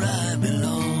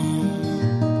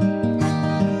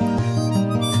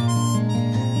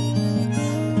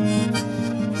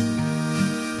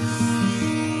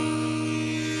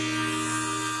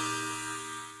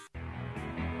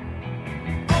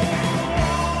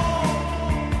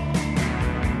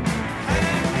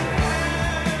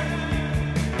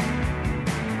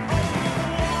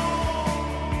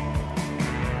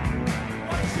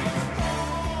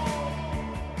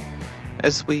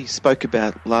 As we spoke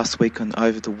about last week on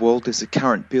Over the Wall, there's a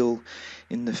current bill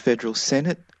in the Federal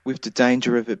Senate with the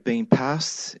danger of it being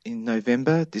passed in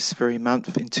November this very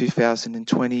month in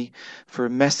 2020 for a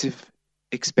massive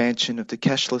expansion of the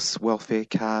cashless welfare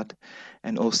card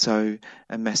and also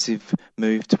a massive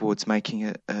move towards making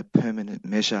it a permanent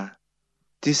measure.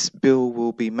 This bill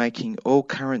will be making all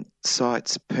current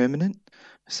sites permanent,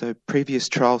 so previous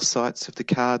trial sites of the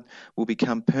card will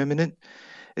become permanent.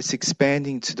 It's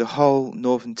expanding to the whole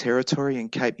Northern Territory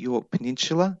and Cape York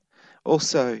Peninsula.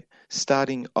 Also,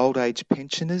 starting old age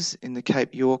pensioners in the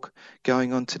Cape York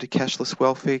going on to the cashless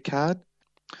welfare card.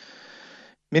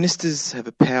 Ministers have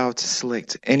a power to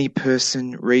select any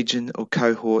person, region or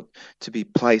cohort to be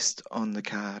placed on the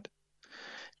card.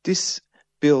 This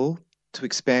bill to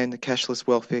expand the cashless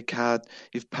welfare card,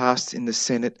 if passed in the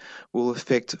Senate, will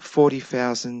affect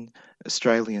 40,000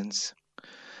 Australians.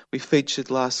 We featured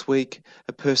last week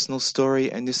a personal story,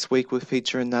 and this week we'll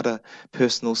feature another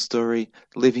personal story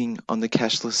living on the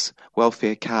cashless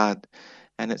welfare card.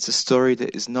 And it's a story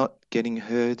that is not getting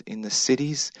heard in the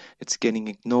cities, it's getting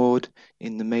ignored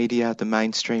in the media, the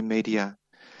mainstream media.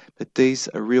 But these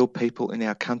are real people in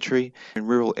our country, in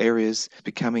rural areas,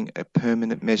 becoming a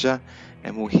permanent measure,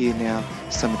 and we'll hear now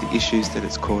some of the issues that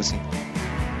it's causing.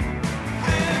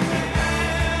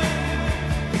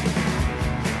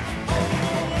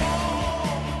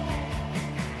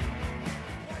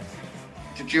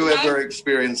 Did you ever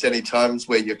experience any times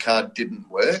where your card didn't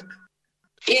work?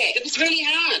 Yeah, it was really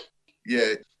hard.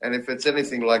 Yeah, and if it's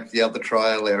anything like the other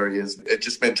trial areas, it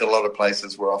just meant a lot of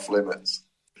places were off limits.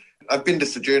 I've been to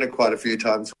Ceduna quite a few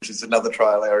times, which is another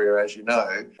trial area, as you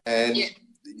know, and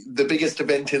the biggest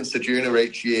event in Ceduna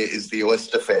each year is the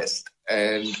Oyster Fest,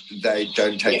 and they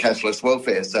don't take cashless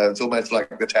welfare, so it's almost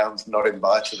like the town's not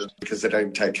invited because they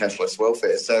don't take cashless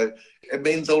welfare. So it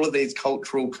means all of these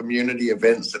cultural community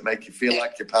events that make you feel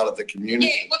like you're part of the community.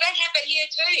 Yeah, well, that happened here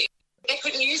too. They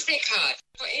couldn't use their card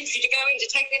for entry to go in to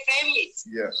take their families.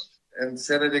 Yeah. And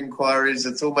Senate inquiries,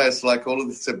 it's almost like all of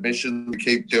the submissions we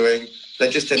keep doing, they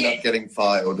just end up getting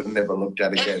filed and never looked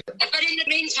at again. But in the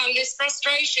meantime, there's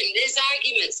frustration, there's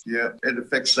arguments. Yeah, it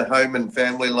affects the home and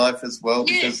family life as well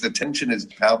because the tension is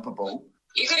palpable.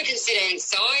 You've got to consider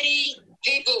anxiety.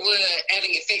 People were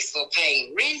having effects for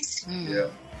paying rent. Yeah.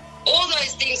 All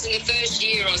those things in the first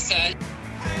year or so.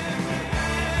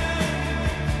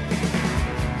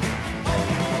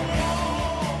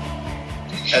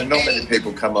 And not many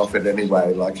people come off it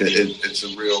anyway. Like it's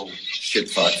a real shit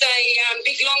fight. It's a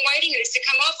big long waiting list to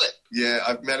come off it. Yeah,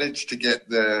 I've managed to get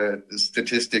the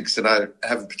statistics, and I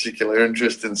have a particular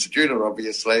interest in Ceduna,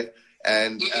 obviously.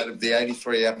 And out of the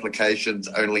 83 applications,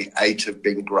 only 8 have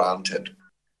been granted.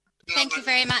 Thank you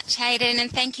very much, Hayden, and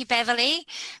thank you, Beverly,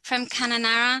 from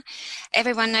Kununurra.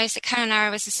 Everyone knows that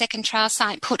Kununurra was the second trial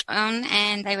site put on,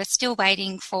 and they were still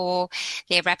waiting for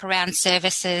their wraparound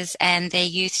services and their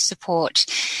youth support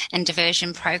and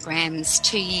diversion programs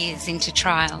 2 years into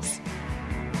trials.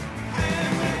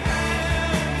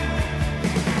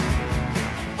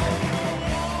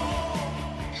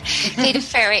 Peter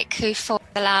Ferrick, who for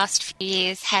the last few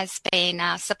years has been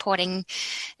supporting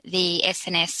the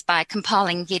SNS by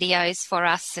compiling videos for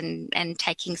us and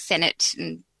taking Senate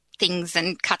and things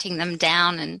and cutting them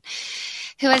down, and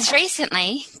who has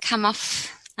recently come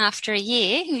off after a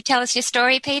year. Can you tell us your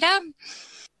story, Peter?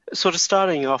 Sort of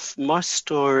starting off my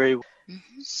story,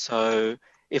 so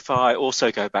if I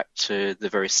also go back to the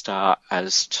very start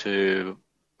as to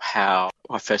how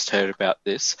I first heard about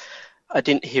this, I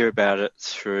didn't hear about it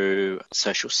through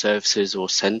social services or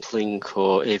Centrelink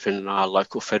or even our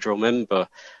local federal member.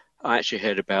 I actually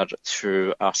heard about it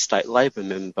through our state Labor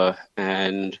member,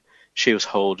 and she was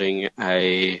holding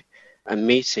a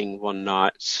meeting one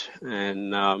night,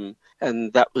 and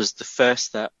that was the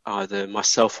first that either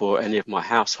myself or any of my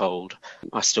household,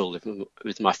 I still live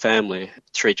with my family,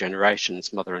 3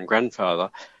 generations, mother and grandfather,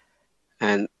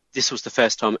 and this was the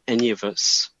first time any of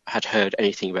us had heard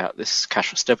anything about this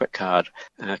cashless debit card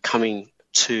coming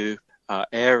to our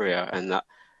area, and that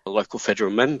a local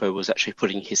federal member was actually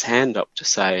putting his hand up to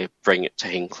say, bring it to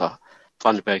Hinkler,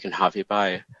 Bundaberg and Hervey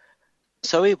Bay.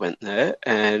 So we went there,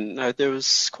 and there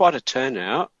was quite a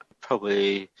turnout,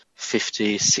 probably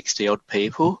 50, 60 odd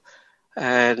people,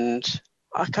 and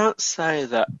I can't say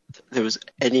that there was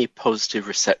any positive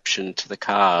reception to the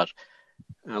card.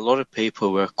 A lot of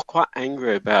people were quite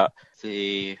angry about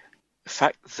the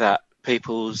fact that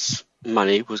people's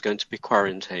money was going to be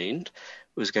quarantined,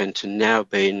 was going to now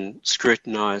be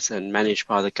scrutinised and managed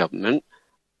by the government,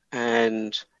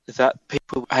 and that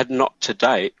people had not to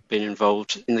date been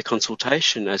involved in the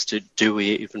consultation as to do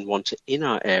we even want it in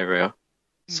our area.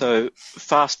 So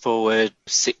fast forward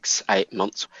 6-8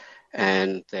 months,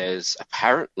 and there's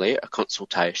apparently a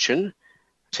consultation.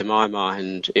 To my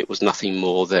mind, it was nothing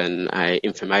more than an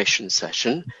information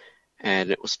session,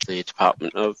 and it was the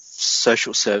Department of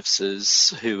Social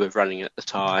Services who were running at the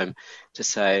time to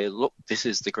say, look, this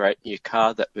is the great new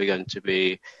card that we're going to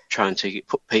be trying to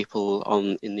put people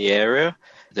on in the area.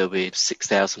 There'll be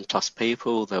 6,000 plus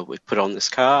people that we put on this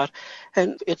card,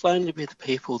 and it'll only be the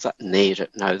people that need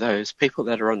it. No, those people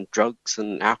that are on drugs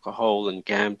and alcohol and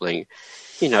gambling,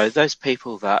 those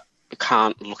people that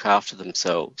can't look after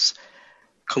themselves,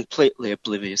 completely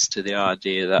oblivious to the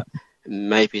idea that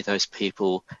maybe those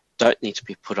people don't need to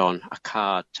be put on a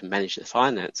card to manage their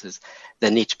finances.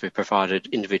 They need to be provided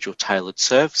individual tailored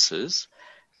services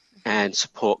and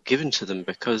support given to them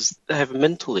because they have a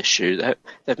mental issue, they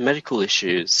have medical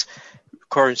issues.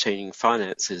 Quarantining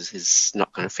finances is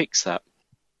not going to fix that.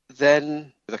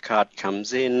 Then the card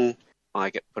comes in, I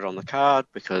get put on the card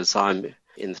because I'm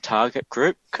in the target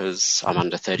group, because I'm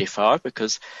under 35,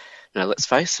 because let's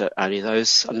face it, only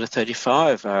those under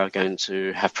 35 are going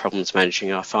to have problems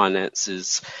managing our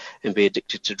finances and be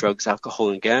addicted to drugs, alcohol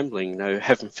and gambling. No,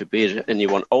 heaven forbid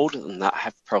anyone older than that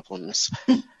have problems.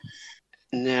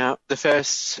 Now, the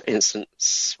first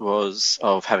instance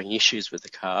of having issues with the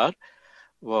card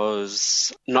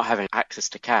was not having access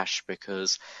to cash,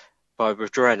 because by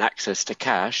withdrawing access to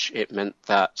cash, it meant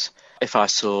that if I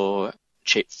saw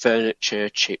cheap furniture,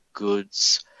 cheap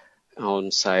goods,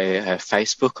 on, say,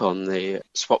 Facebook, on the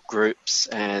swap groups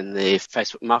and the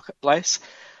Facebook Marketplace,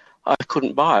 I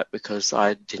couldn't buy it because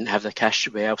I didn't have the cash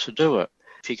to be able to do it.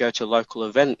 If you go to local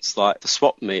events like the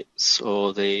swap meets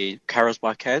or the Carols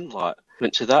by Candlelight,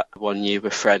 went to that one year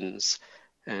with friends,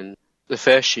 and the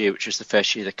first year, which was the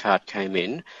first year the card came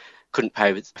in, couldn't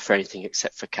pay for anything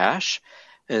except for cash.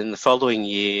 And the following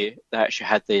year, they actually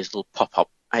had these little pop-up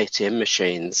ATM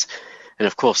machines. And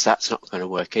of course, that's not going to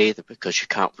work either because you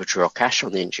can't withdraw cash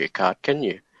on the injury card, can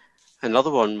you?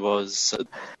 Another one was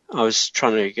I was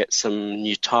trying to get some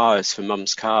new tyres for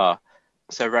Mum's car.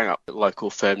 So I rang up the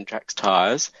local firm, Jack's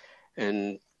Tyres,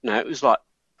 and it was like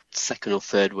second or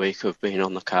third week of being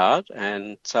on the card.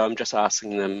 And so I'm just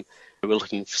asking them, we're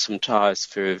looking for some tyres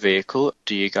for a vehicle.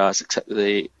 Do you guys accept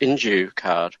the injury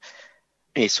card?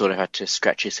 He sort of had to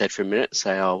scratch his head for a minute and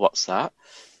say, oh, what's that?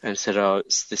 And said, oh,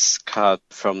 it's this card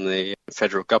from the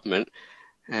federal government.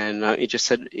 And he just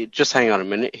said, just hang on a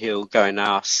minute, he'll go and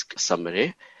ask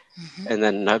somebody. Mm-hmm. And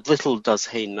then little does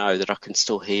he know that I can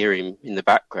still hear him in the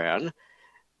background.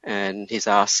 And he's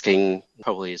asking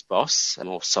probably his boss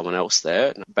or someone else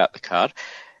there about the card.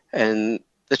 And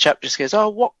the chap just goes, oh,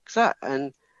 what's that?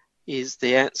 And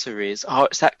the answer is, oh,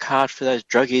 it's that card for those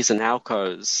druggies and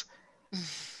alcos.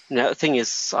 Now, the thing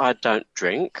is, I don't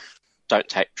drink, don't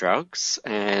take drugs,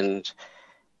 and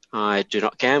I do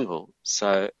not gamble.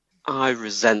 So I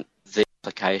resent the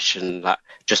implication that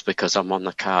just because I'm on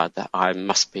the card that I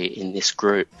must be in this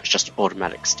group. It's just an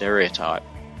automatic stereotype.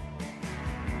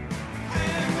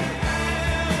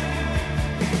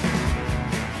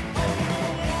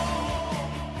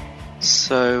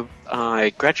 So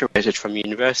I graduated from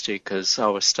university because I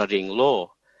was studying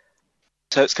law.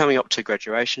 So it's coming up to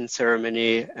graduation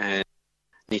ceremony and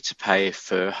need to pay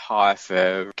for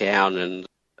a gown and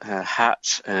a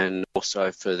hat and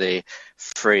also for the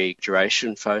free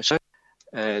graduation photo.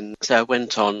 And so I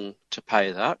went on to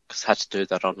pay that because I had to do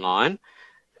that online,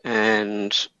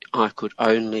 and I could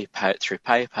only pay it through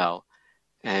PayPal,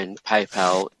 and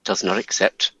PayPal does not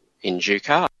accept in-due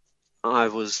card. I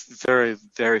was very,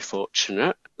 very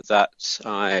fortunate that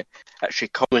I actually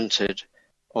commented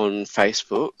on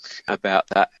Facebook about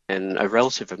that, and a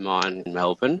relative of mine in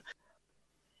Melbourne,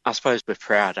 I suppose we're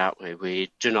proud, aren't we?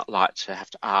 We do not like to have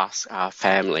to ask our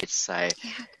family to say,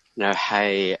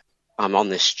 hey, I'm on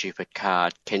this stupid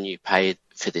card, can you pay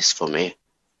for this for me?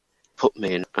 Put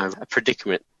me in a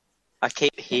predicament. I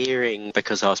keep hearing,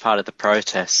 because I was part of the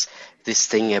protests, this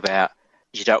thing about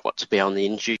you don't want to be on the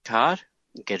injury card,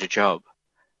 get a job.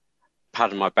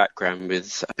 Part of my background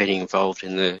with being involved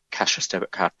in the cashless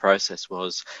debit card process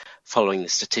was following the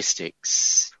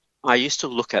statistics. I used to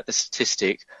look at the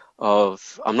statistic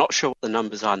of, I'm not sure what the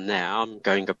numbers are now, I'm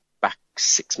going back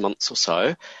 6 months or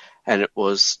so, and it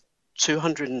was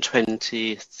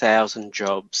 220,000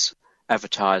 jobs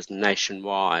advertised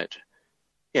nationwide.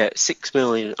 6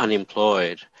 million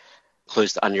unemployed,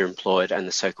 includes the underemployed and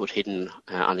the so-called hidden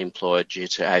unemployed due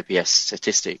to ABS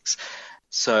statistics.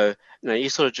 So, you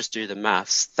sort of just do the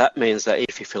maths. That means that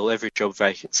if you fill every job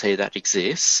vacancy that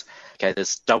exists,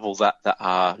 there's double that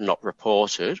are not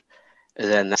reported,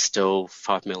 then that's still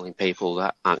 5 million people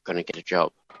that aren't going to get a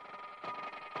job.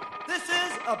 This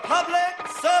is a public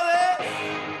service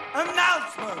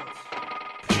announcement.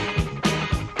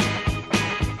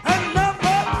 And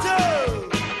number 2,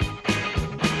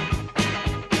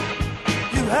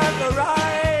 you have the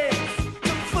right to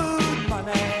food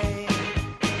money.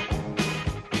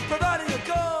 Providing a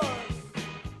cause,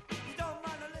 you don't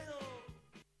mind a little.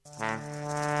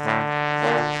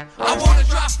 I want to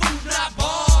drop food, not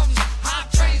bombs. Hot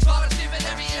trains, volunteer in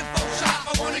every info shop.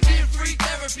 I want to give free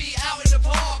therapy out in the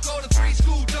park. Go to 3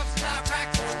 school dumps and have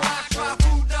practice. Watch, try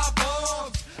food, not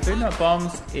bombs. Food Not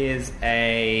Bombs is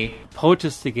a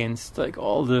protest against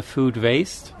all the food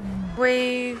waste.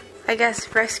 We,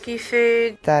 rescue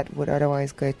food that would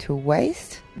otherwise go to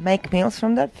waste, make meals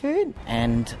from that food,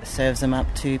 and serves them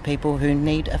up to people who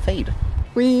need a feed.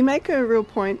 We make a real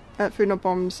point at Food Not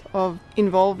Bombs of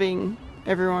involving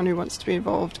everyone who wants to be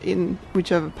involved in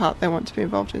whichever part they want to be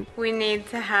involved in. We need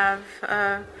to have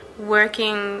a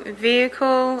working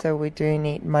vehicle. So we do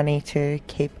need money to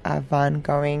keep our van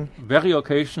going. Very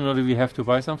occasionally we have to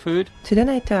buy some food. To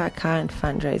donate to our current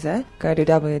fundraiser, go to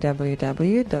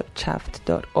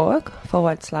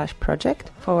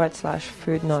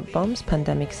www.chaft.org/project/Food Not Bombs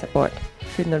Pandemic Support.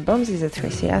 Food Not Bombs is a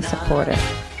 3CR supporter.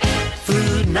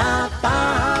 Food Not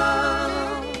Bombs.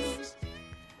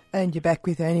 And you're back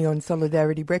with Annie on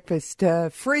Solidarity Breakfast,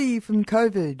 free from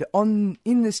COVID,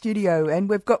 in the studio, and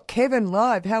we've got Kevin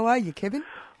live. How are you, Kevin?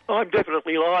 I'm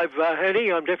definitely live,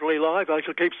 Annie. I'm definitely live. I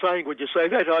shall keep saying when you say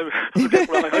that. I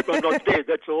hope I'm not dead.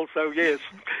 That's all. So yes.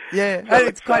 Yeah, so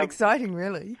it's quite exciting,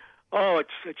 really. Oh,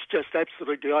 it's just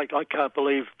absolutely. I can't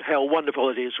believe how wonderful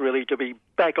it is, really, to be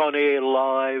back on air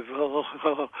live.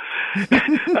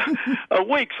 A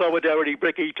weak Solidarity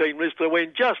Bricky team listener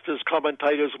when just as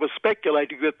commentators were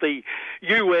speculating that the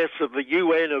US of the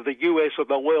UN of the US of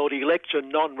the world election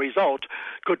non-result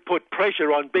could put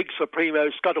pressure on Big Supremo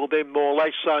Scuttle Them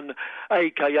Morlash Son,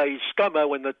 a.k.a.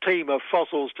 Scummo, and the team of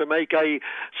fossils to make a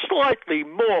slightly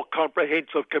more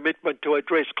comprehensive commitment to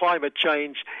address climate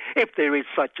change, if there is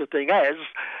such a thing as,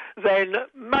 then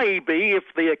maybe, if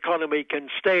the economy can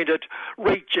stand it,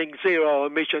 reaching zero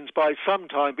emissions by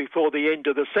sometime before the end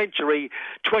of the century,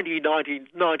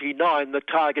 2099, the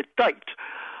target date.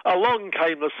 Along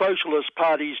came the Socialist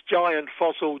Party's giant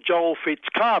fossil Joel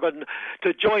Fitzcarbon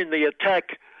to join the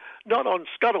attack, not on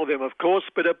Scuttle Them, of course,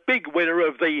 but a big winner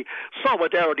of the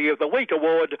Solidarity of the Week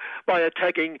award by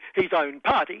attacking his own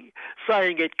party,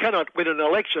 saying it cannot win an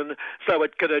election so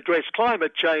it can address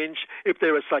climate change, if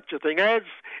there is such a thing as,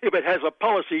 if it has a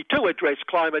policy to address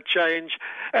climate change,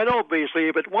 and obviously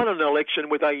if it won an election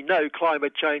with a no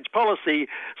climate change policy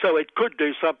so it could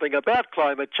do something about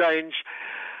climate change,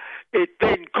 it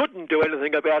then couldn't do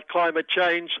anything about climate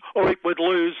change, or it would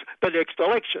lose the next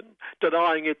election,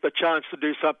 denying it the chance to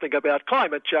do something about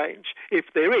climate change,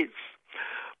 if there is.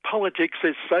 Politics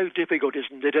is so difficult,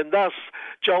 isn't it? And thus,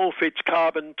 Joel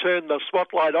Fitzcarbon turned the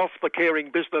spotlight off the caring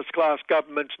business class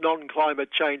government's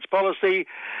non-climate change policy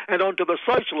and onto the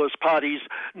Socialist Party's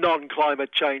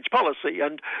non-climate change policy.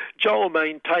 And Joel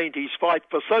maintained his fight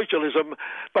for socialism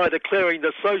by declaring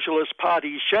the Socialist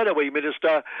Party's shadowy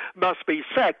minister must be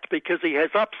sacked because he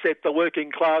has upset the working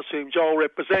class whom Joel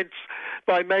represents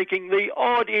by making the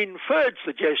odd inferred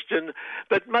suggestion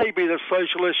that maybe the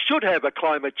Socialists should have a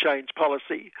climate change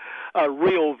policy. A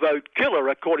real vote killer,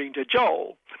 according to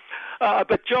Joel.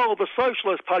 But Joel, the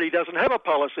Socialist Party doesn't have a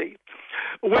policy,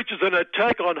 which is an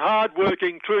attack on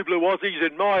hard-working true blue Aussies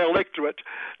in my electorate.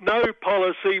 No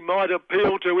policy might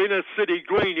appeal to inner-city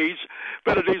greenies,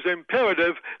 but it is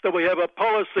imperative that we have a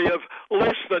policy of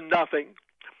less than nothing.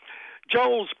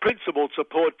 Joel's principled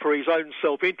support for his own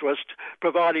self-interest,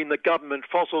 providing the government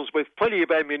fossils with plenty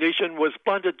of ammunition, was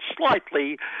blunted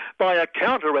slightly by a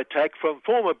counter-attack from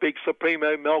former Big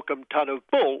Supremo Malcolm Tun of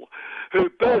Bull, who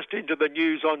burst into the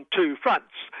news on two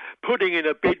fronts. putting in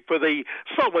a bid for the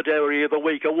Solidarity of the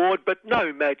Week award, but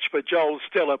no match for Joel's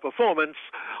stellar performance,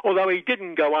 although he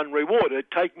didn't go unrewarded,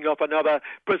 taking off another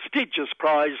prestigious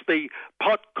prize, the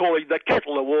Pot Calling the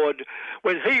Kettle Award,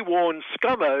 when he warned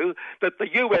Scummo that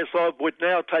the US of would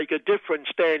now take a different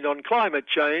stand on climate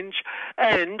change,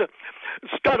 and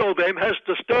Scuttle them has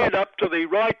to stand up to the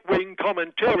right-wing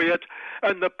commentariat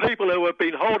and the people who have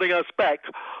been holding us back,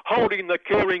 holding the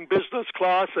caring business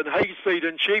class and hayseed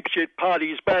and sheep shit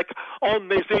parties back on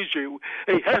this issue.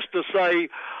 He has to say,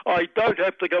 I don't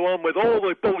have to go on with all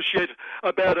the bullshit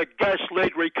about a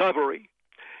gas-led recovery.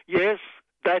 Yes,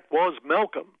 that was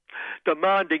Malcolm,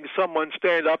 demanding someone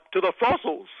stand up to the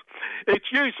fossils.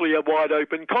 It's usually a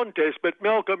wide-open contest, but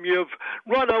Malcolm, you've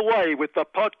run away with the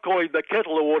Pot Calling the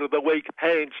Kettle Award of the Week,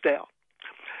 hands down.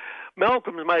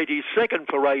 Malcolm made his second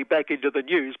foray back into the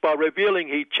news by revealing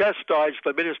he chastised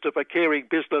the Minister for Caring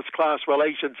Business Class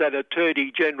Relations and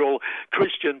Attorney General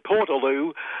Christian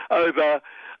Portaloo over,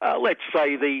 let's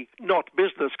say, the not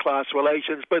business class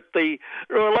relations, but the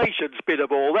relations bit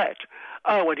of all that.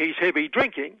 Oh, and he's heavy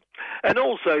drinking. And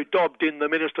also dobbed in the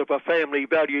Minister for Family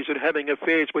Values and Having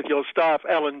Affairs with Your Staff,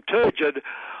 Alan Turgid,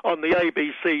 on the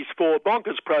ABC's Four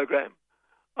Bonkers program.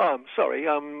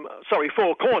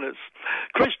 Four Corners.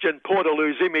 Christian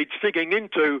Portaloo's image sinking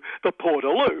into the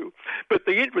Portaloo. But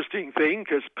the interesting thing,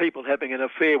 because people having an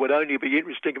affair would only be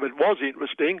interesting if it was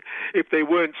interesting, if there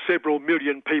weren't several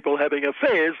million people having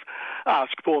affairs,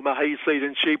 ask former hayseed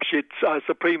and sheepshit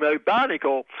Supremo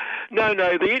Barnacle. No,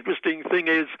 the interesting thing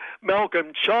is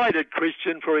Malcolm chided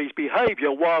Christian for his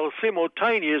behaviour while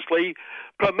simultaneously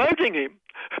promoting him.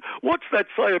 What's that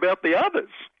say about the others?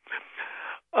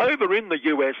 Over in the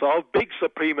US of, big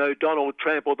Supremo Donald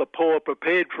Trample the Poor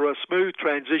prepared for a smooth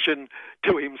transition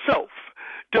to himself,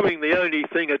 doing the only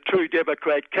thing a true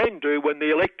Democrat can do when the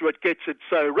electorate gets it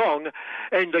so wrong,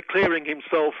 and declaring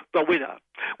himself the winner,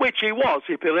 which he was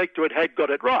if the electorate had got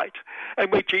it right,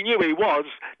 and which he knew he was,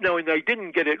 knowing they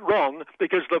didn't get it wrong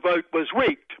because the vote was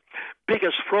rigged.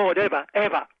 Biggest fraud ever.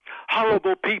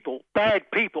 Horrible people,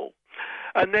 bad people.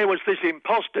 And there was this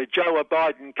imposter, Joe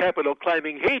Biden Capital,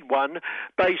 claiming he'd won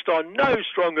based on no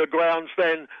stronger grounds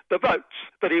than the votes,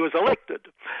 that he was elected.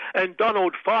 And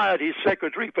Donald fired his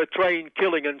secretary for train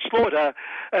killing and slaughter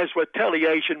as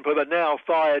retaliation for the now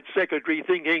fired secretary,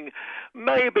 thinking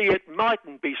maybe it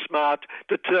mightn't be smart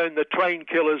to turn the train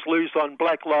killers loose on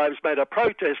Black Lives Matter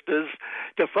protesters,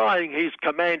 defying his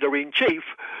commander-in-chief,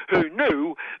 who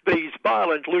knew these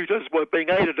violent looters were being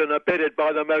aided and abetted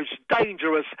by the most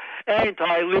dangerous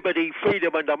anti-liberty,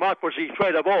 freedom and democracy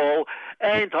threat of all,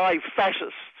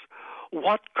 anti-fascists.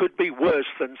 What could be worse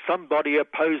than somebody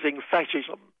opposing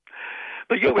fascism?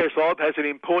 The US of has an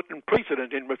important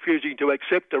precedent in refusing to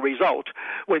accept a result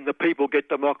when the people get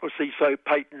democracy so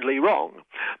patently wrong.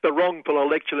 The wrongful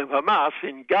election of Hamas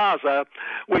in Gaza,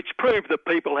 which proved that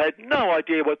people had no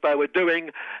idea what they were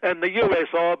doing, and the US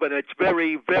of and its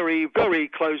very, very, very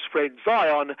close friend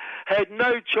Zion had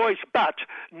no choice but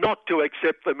not to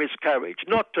accept the miscarriage,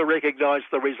 not to recognise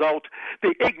the result,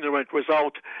 the ignorant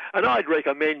result, and I'd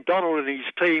recommend Donald and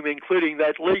his team, including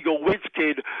that legal whiz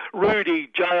kid, Rudy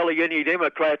Giuliani,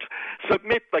 Democrat,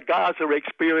 submit the Gaza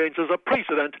experience as a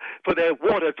precedent for their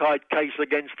watertight case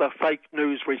against the fake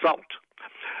news result.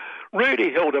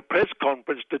 Rudy held a press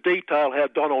conference to detail how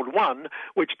Donald won,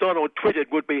 which Donald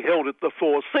tweeted would be held at the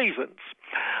Four Seasons.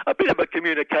 A bit of a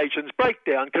communications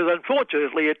breakdown, because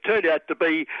unfortunately it turned out to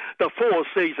be the Four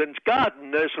Seasons garden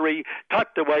nursery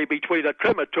tucked away between a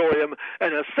crematorium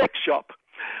and a sex shop,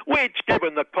 which,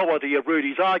 given the quality of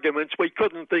Rudy's arguments, we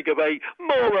couldn't think of a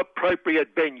more appropriate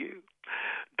venue.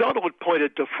 Donald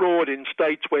pointed to fraud in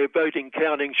states where vote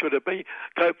counting should have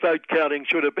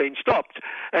been stopped,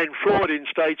 and fraud in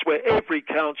states where every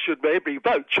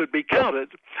vote should be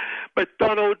counted. But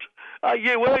Donald,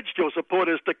 you urged your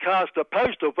supporters to cast a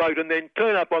postal vote and then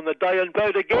turn up on the day and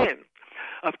vote again.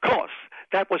 Of course,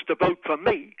 that was to vote for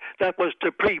me. That was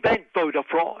to prevent voter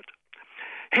fraud.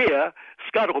 Here,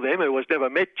 Scuttle them, who has never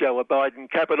met Joe Biden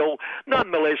Capital,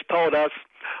 nonetheless told us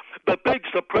the big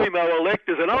Supremo-elect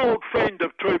is an old friend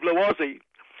of True Blue Aussie.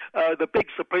 The big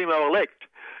Supremo-elect.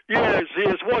 Yes,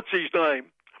 what's his name?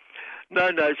 No,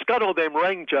 Scuttle them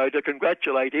rang Joe to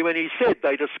congratulate him, and he said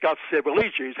they discussed several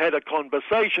issues, had a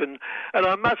conversation, and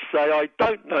I must say I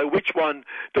don't know which one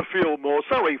to feel more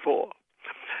sorry for.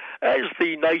 As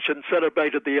the nation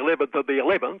celebrated the 11th of the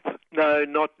 11th, no,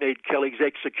 not Ned Kelly's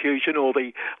execution or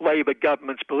the Labor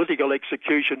government's political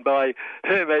execution by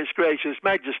Her Most Gracious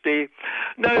Majesty,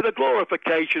 no, the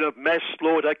glorification of mass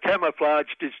slaughter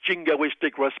camouflaged its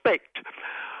jingoistic respect.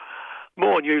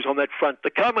 More news on that front to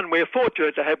come, and we're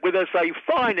fortunate to have with us a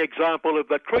fine example of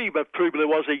the cream of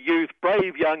Trublawazi youth,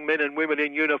 brave young men and women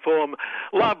in uniform,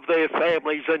 love their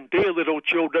families and dear little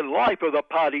children, life of the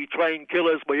party, trained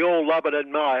killers we all love and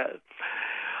admire.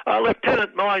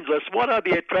 Lieutenant Mindless, what are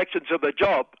the attractions of the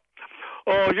job?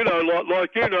 Oh,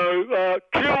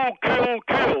 kill, kill,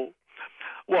 kill.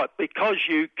 What? Because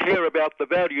you care about the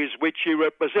values which you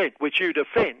represent, which you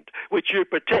defend, which you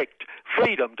protect,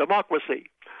 freedom, democracy.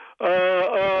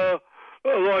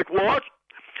 Like what?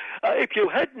 If you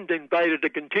hadn't invaded to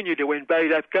continue to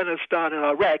invade Afghanistan and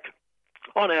Iraq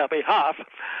on our behalf,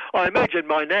 I imagine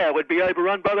by now would be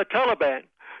overrun by the Taliban.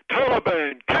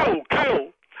 Taliban, kill,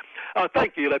 kill.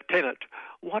 Thank you, Lieutenant.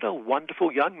 What a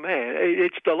wonderful young man.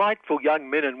 It's delightful young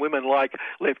men and women like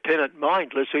Lieutenant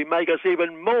Mindless who make us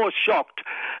even more shocked.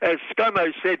 As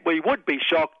ScoMo said, we would be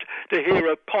shocked to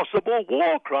hear of possible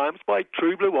war crimes by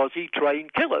true blue Aussie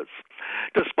trained killers.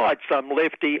 Despite some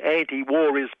lefty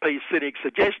anti-war is peace cynics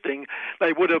suggesting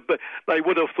they would have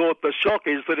thought the shock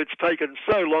is that it's taken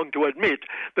so long to admit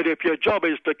that if your job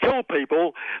is to kill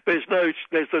people, there's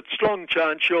a strong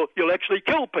chance you'll actually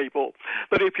kill people.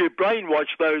 That if you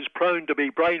brainwash those prone to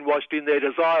be brainwashed in their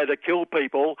desire to kill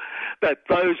people, that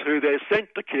those who they're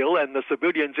sent to kill and the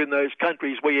civilians in those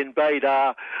countries we invade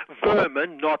are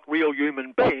vermin, not real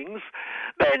human beings,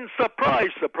 then surprise,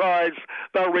 surprise,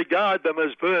 they'll regard them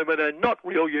as vermin and not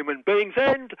real human beings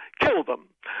and kill them.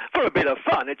 For a bit of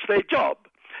fun, it's their job.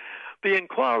 The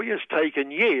inquiry has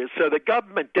taken years, so the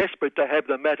government, desperate to have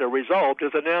the matter resolved,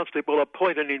 has announced it will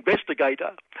appoint an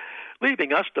investigator,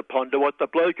 leaving us to ponder what the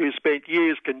bloke who spent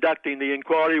years conducting the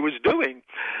inquiry was doing,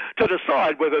 to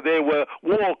decide whether there were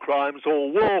war crimes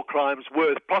or war crimes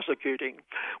worth prosecuting,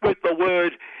 with the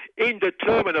word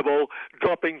indeterminable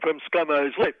dropping from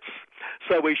ScoMo's lips.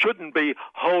 So we shouldn't be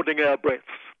holding our breaths.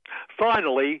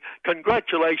 Finally,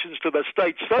 congratulations to the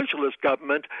state socialist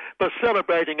government for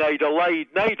celebrating a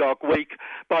delayed NAIDOC week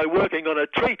by working on a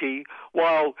treaty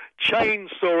while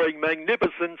chainsawing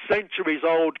magnificent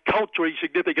centuries-old culturally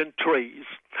significant trees.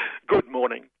 Good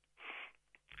morning.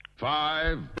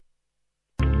 5,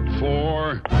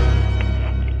 4,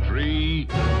 3,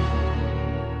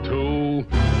 2,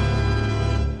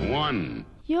 1.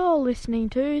 You're listening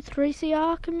to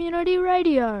 3CR Community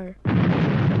Radio.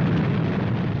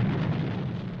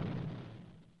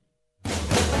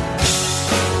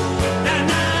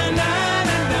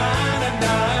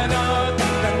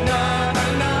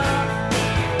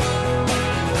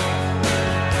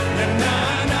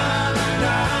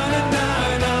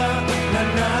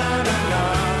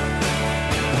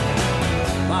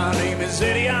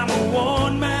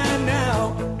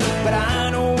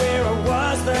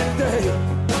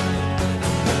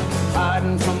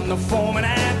 The foreman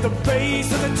at the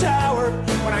base of the tower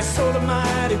when I saw the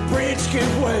mighty bridge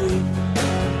give way.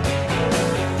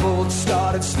 Bullets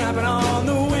started snapping on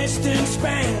the western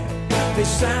span. They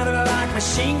sounded like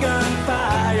machine gun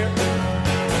fire.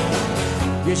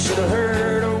 You should have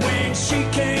heard her when she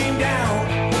came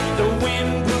down. The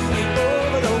wind blew me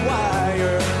over the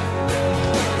wire.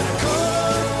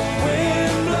 Cold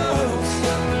wind blows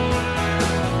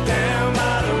down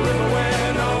by the river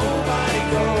where nobody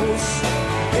goes.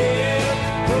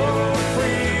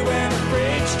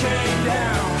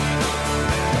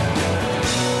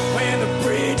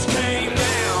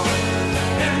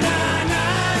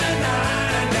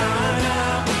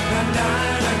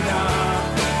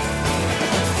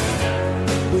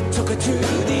 To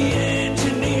the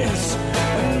engineers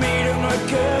and made them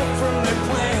look up from their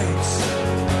plans.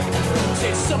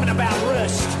 Said something about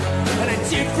rust and a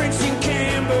difference in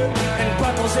camber and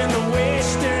buckles in the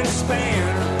western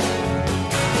span.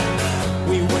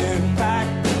 We went back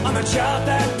on the job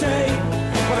that day,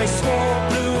 but they swore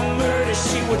blue murder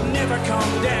she would never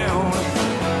come down.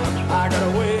 I got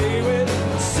away with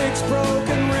 6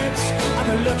 broken ribs. I'm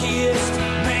the luckiest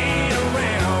man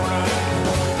around.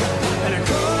 And a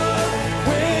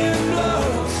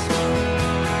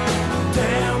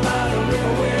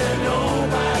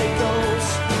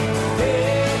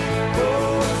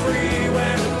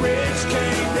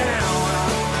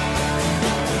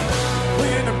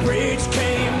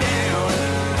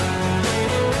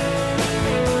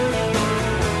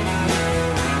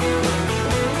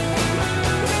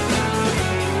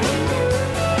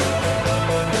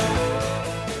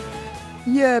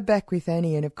Yeah, back with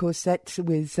Annie, and of course that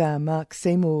was Mark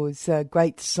Seymour's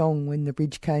great song When the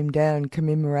Bridge Came Down,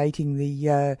 commemorating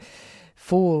the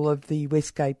fall of the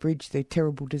Westgate Bridge, the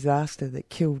terrible disaster that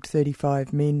killed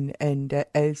 35 men. And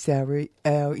as our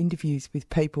interviews with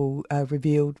people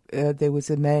revealed, there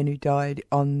was a man who died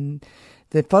on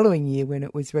the following year when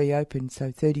it was reopened,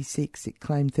 so 36, it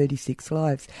claimed 36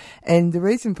 lives. And the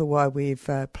reason for why we've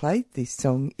played this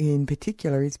song in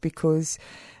particular is because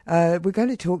we're going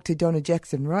to talk to Donna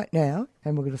Jackson right now,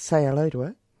 and we're going to say hello to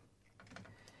her.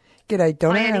 G'day,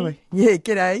 Donna. Hi, Annie. Yeah,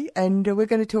 g'day. And we're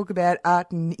going to talk about Art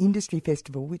and Industry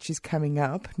Festival, which is coming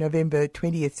up November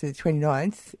 20th to the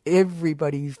 29th.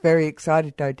 Everybody's very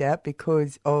excited, no doubt,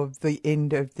 because of the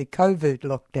end of the COVID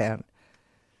lockdown.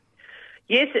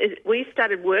 Yes, we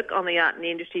started work on the Art and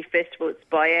Industry Festival. It's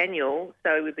biannual,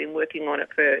 so we've been working on it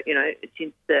for,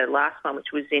 since the last one,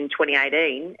 which was in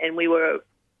 2018, and we were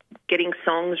getting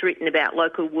songs written about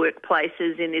local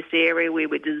workplaces in this area. We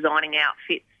were designing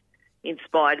outfits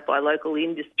inspired by local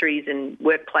industries and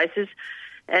workplaces.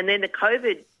 And then the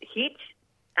COVID hit.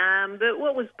 But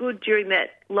what was good during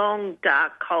that long,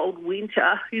 dark, cold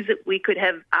winter is that we could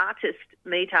have artist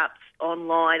meetups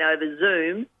online over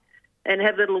Zoom and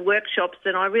have little workshops.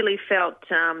 And I really felt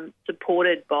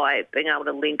supported by being able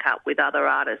to link up with other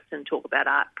artists and talk about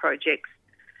art projects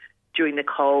during the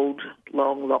cold,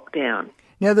 long lockdown.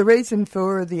 Now, the reason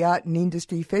for the Art and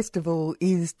Industry Festival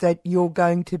is that you're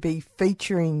going to be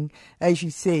featuring, as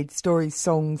you said, stories,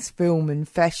 songs, film and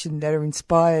fashion that are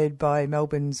inspired by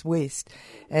Melbourne's West.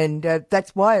 And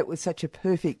that's why it was such a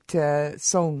perfect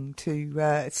song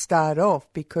to start off,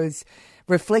 because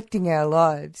reflecting our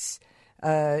lives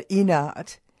in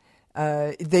art,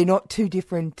 they're not two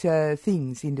different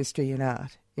things, industry and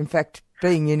art. In fact,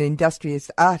 being an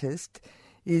industrious artist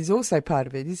is also part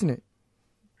of it, isn't it?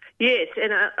 Yes,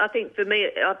 and I think for me,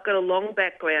 I've got a long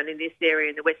background in this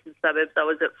area in the western suburbs. I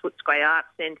was at Footscray Arts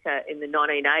Centre in the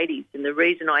 1980s, and the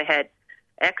reason I had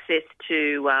access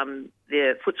to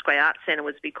the Footscray Arts Centre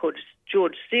was because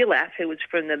George Sealaff, who was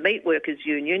from the Meat Workers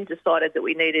Union, decided that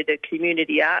we needed a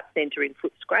community art centre in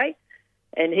Footscray,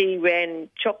 and he ran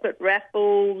chocolate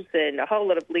raffles and a whole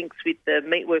lot of links with the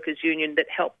Meat Workers Union that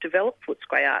helped develop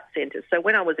Footscray Arts Centre. So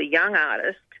when I was a young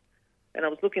artist, and I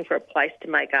was looking for a place to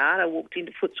make art, I walked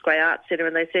into Footscray Arts Centre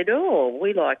and they said, "Oh,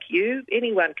 we like you.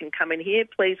 Anyone can come in here.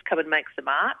 Please come and make some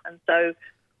art." And so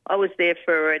I was there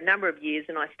for a number of years,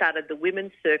 and I started the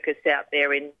Women's Circus out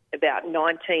there in about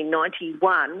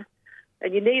 1991.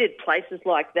 And you needed places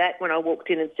like that. When I walked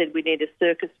in and said we need a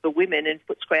circus for women, and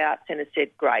Footscray Arts Centre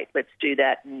said, "Great, let's do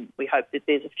that. And we hope that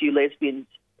there's a few lesbians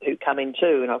who come in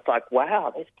too." And I was like,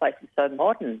 wow, this place is so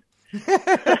modern.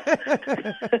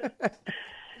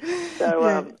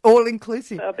 So all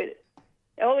inclusive.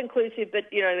 All inclusive, but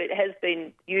it has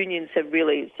been, unions have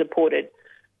really supported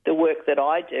the work that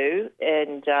I do,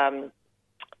 and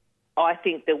I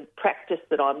think the practice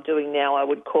that I'm doing now I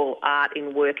would call art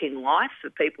in working life.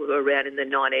 For people who are around in the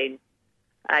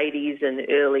 1980s and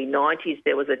early 90s,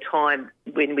 there was a time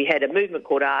when we had a movement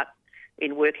called Art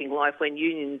in Working Life, when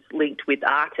unions linked with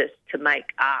artists to make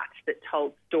art that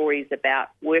told stories about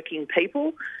working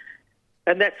people.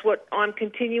 And that's what I'm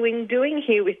continuing doing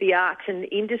here with the Art and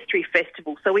Industry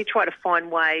Festival. So we try to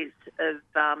find ways of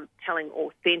telling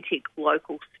authentic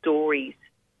local stories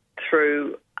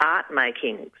through art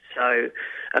making. So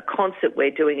a concert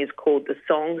we're doing is called the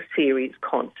Song Series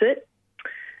Concert.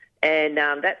 And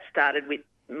that started with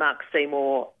Mark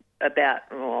Seymour about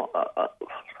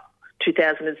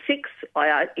 2006.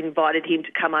 I invited him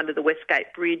to come under the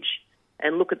Westgate Bridge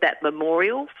and look at that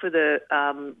memorial for the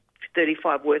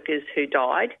 35 workers who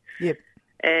died. Yep.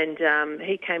 And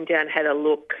he came down, had a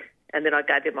look, and then I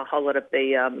gave him a whole lot of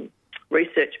the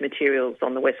research materials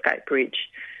on the Westgate Bridge,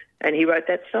 and he wrote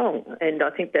that song. And I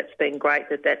think that's been great,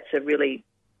 that's a really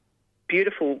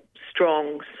beautiful,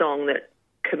 strong song that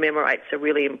commemorates a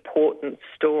really important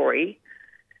story.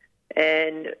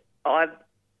 And I've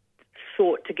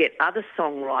sought to get other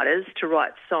songwriters to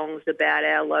write songs about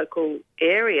our local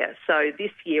area. So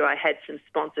this year I had some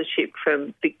sponsorship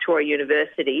from Victoria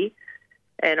University,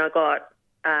 and I got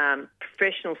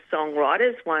professional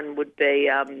songwriters. One would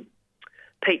be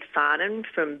Pete Farnan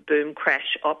from Boom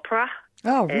Crash Opera.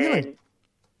 Oh, really?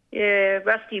 And,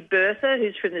 Rusty Bertha,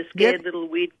 who's from the Scared Little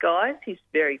Weird Guys. He's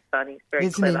very funny, very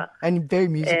clever. And very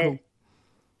musical.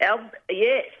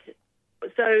 Yes.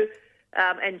 So...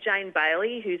 and Jane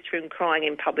Bailey, who's from Crying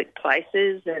in Public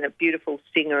Places and a beautiful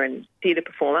singer and theatre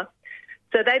performer.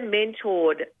 So they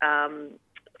mentored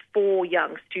 4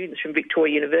 young students from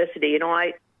Victoria University, and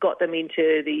I got them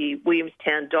into the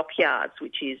Williamstown Dockyards,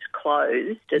 which is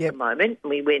closed at the moment. And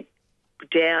we went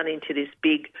down into this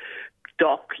big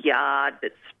dockyard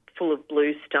that's full of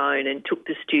bluestone and took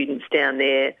the students down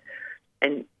there,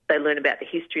 and they learned about the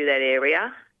history of that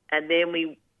area. and then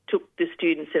we took the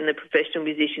students and the professional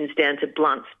musicians down to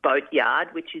Blunt's Boatyard,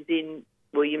 which is in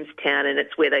Williamstown, and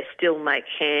it's where they still make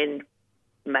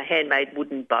handmade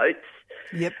wooden boats.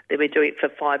 Yep. They've been doing it for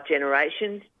 5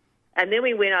 generations. And then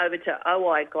we went over to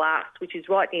OI Glass, which is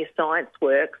right near Science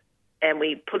Works, and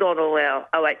we put on all our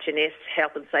OH&S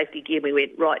health and safety gear. We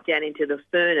went right down into the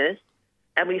furnace,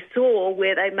 and we saw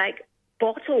where they make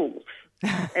bottles.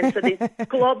 And so there's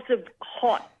globs of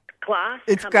hot glass.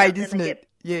 It's great, isn't it?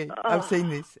 Yeah, I've seen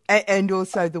this. And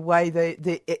also the way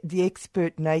the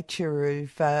expert nature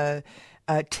of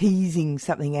teasing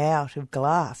something out of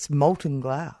glass, molten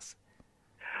glass.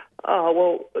 Oh,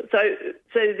 well, so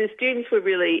the students were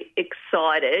really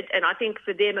excited, and I think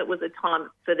for them it was a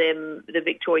time for them, the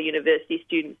Victoria University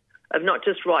students, of not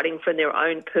just writing from their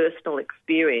own personal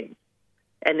experience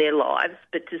and their lives,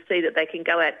 but to see that they can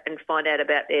go out and find out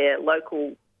about their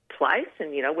local place,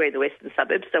 and, you know, we're in the western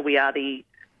suburbs, so we are the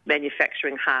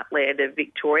manufacturing heartland of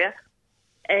Victoria,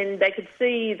 and they could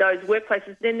see those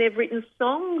workplaces. Then they've written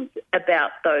songs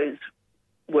about those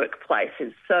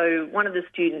workplaces. So one of the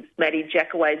students, Maddie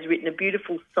Jackaway, has written a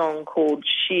beautiful song called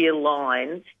Sheer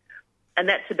Lines, and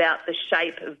that's about the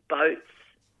shape of boats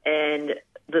and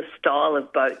the style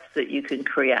of boats that you can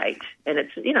create. And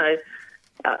it's, you know,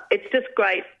 it's just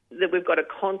great that we've got a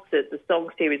concert, the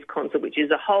Song Series concert, which is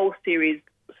a whole series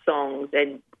of songs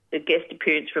and a guest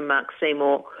appearance from Mark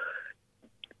Seymour,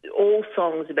 all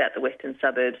songs about the western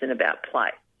suburbs and about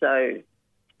place. So it's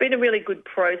been a really good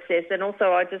process, and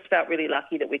also I just felt really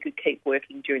lucky that we could keep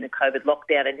working during the COVID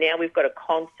lockdown, and now we've got a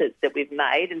concert that we've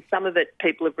made, and some of it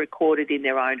people have recorded in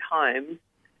their own homes,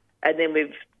 and then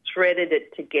we've threaded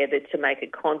it together to make a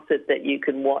concert that you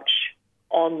can watch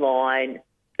online,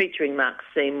 featuring Mark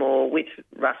Seymour with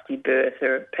Rusty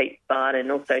Bertha, Pete Barn,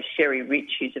 and also Sherry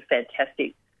Rich, who's a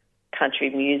fantastic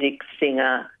country music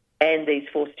singer, and these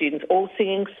 4 students all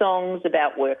singing songs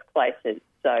about workplaces.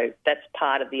 So that's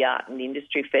part of the Art and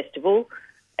Industry Festival,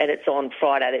 and it's on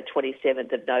Friday the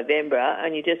 27th of November,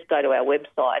 and you just go to our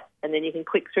website and then you can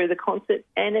click through the concert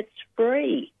and it's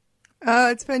free. Oh,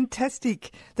 it's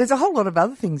fantastic. There's a whole lot of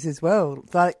other things as well,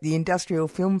 like the Industrial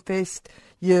Film Fest.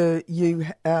 You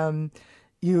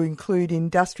include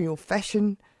industrial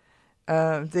fashion.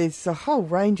 There's a whole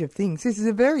range of things. This is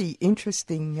a very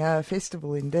interesting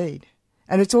festival indeed.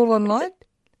 And it's all online?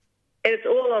 It's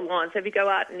all online. So if you go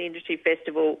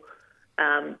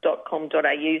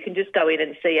artandindustryfestival.com.au, you can just go in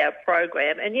and see our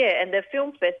program. And, yeah, and the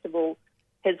film festival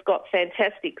has got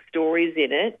fantastic stories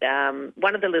in it.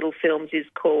 One of the little films is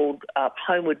called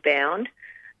Homeward Bound,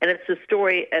 and it's the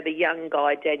story of a young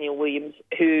guy, Daniel Williams,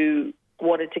 who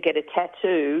wanted to get a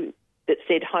tattoo that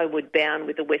said Homeward Bound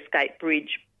with the Westgate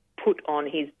Bridge put on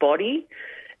his body.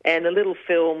 And the little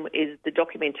film is the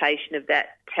documentation of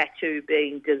that tattoo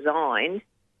being designed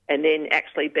and then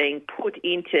actually being put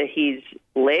into his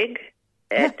leg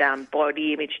at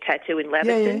Body Image Tattoo in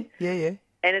Laverton. Yeah.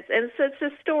 And it's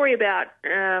a story about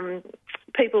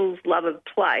people's love of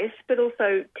place, but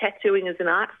also tattooing as an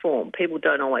art form. People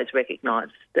don't always recognise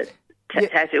that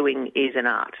tattooing is an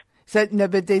art. So, no,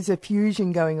 but there's a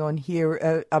fusion going on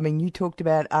here. I mean, you talked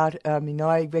about art. I mean,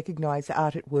 I recognise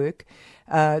art at work.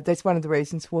 That's one of the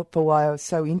reasons for why I was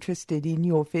so interested in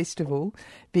your festival,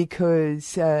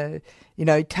 because, you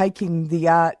know, taking the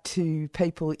art to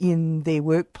people in their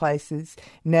workplaces,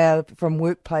 now from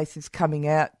workplaces coming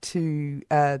out to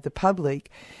the public,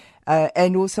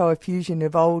 and also a fusion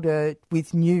of older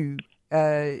with new.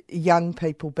 Young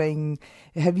people being,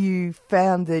 have you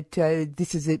found that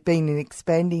this has been an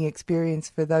expanding experience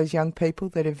for those young people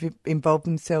that have involved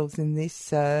themselves in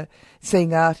this,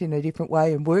 seeing art in a different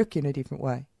way and work in a different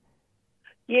way?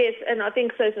 Yes, and I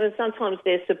think so. Sometimes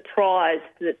they're surprised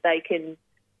that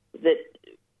that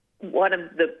one of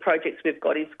the projects we've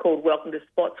got is called Welcome to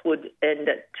Spotswood, and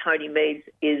Tony Meads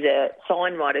is a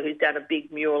sign writer who's done a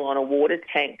big mural on a water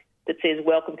tank that says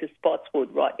Welcome to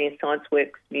Spotswood right near Science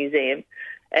Works Museum.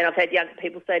 And I've had young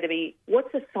people say to me,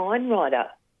 what's a sign writer?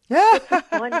 They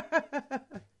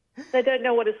don't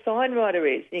know what a sign writer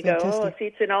is. And you go, I see,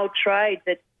 it's an old trade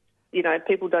that, you know,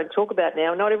 people don't talk about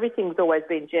now. Not everything's always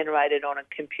been generated on a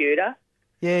computer.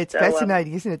 Yeah, it's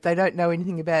fascinating, isn't it? They don't know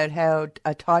anything about how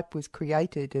a type was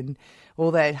created and all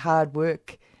that hard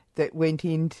work that went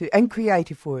into, and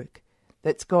creative work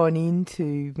that's gone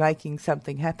into making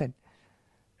something happen.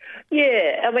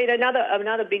 Yeah, I mean,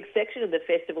 another big section of the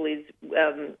festival is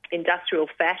industrial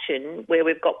fashion, where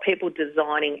we've got people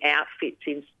designing outfits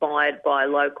inspired by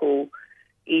local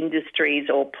industries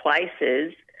or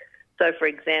places. So, for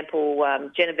example,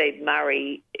 Genevieve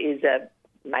Murray is a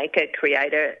maker,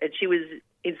 creator, and she was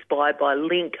inspired by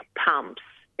Link Pumps.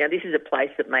 Now, this is a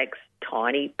place that makes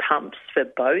tiny pumps for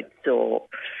boats or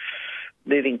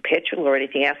moving petrol or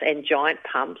anything else, and giant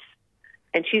pumps.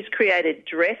 And she's created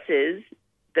dresses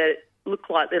that look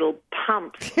like little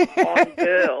pumps on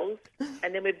girls.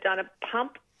 And then we've done a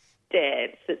pump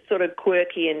dance that's sort of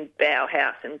quirky and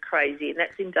Bauhaus and crazy, and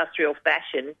that's industrial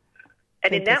fashion.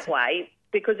 And in that way,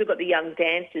 because we've got the young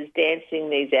dancers dancing in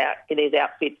these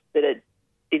outfits that are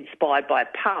inspired by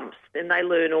pumps, then they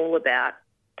learn all about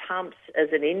pumps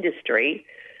as an industry.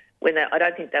 I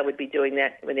don't think they would be doing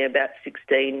that when they're about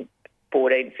 16,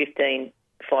 14, 15,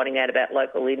 finding out about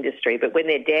local industry. But when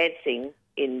they're dancing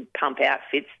in pump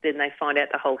outfits, then they find out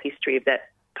the whole history of that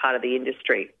part of the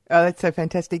industry. Oh, that's so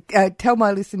fantastic. Tell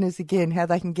my listeners again how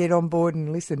they can get on board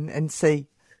and listen and see.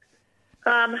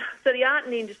 So the Art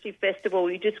and Industry Festival,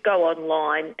 you just go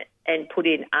online and put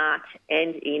in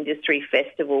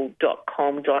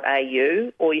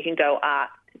artandindustryfestival.com.au, or you can go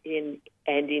Art and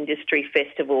Industry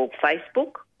Festival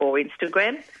Facebook or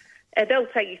Instagram, and they'll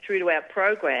take you through to our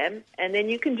program, and then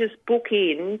you can just book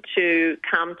in to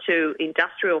come to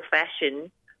Industrial Fashion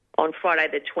on Friday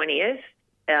the 20th.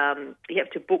 You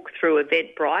have to book through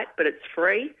Eventbrite, but it's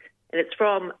free, and it's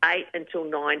from 8 until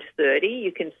 9:30.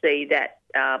 You can see that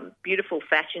beautiful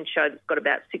fashion show that's got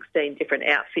about 16 different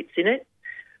outfits in it.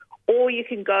 Or you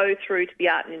can go through to the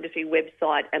Art and Industry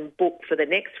website and book for the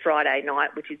next Friday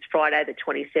night, which is Friday the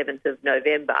 27th of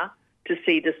November, to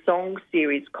see the Song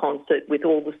Series concert with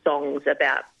all the songs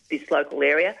about this local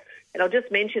area. And I'll just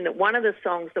mention that one of the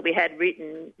songs that we had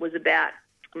written was about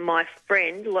my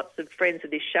friend, lots of friends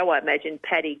of this show, I imagine,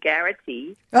 Paddy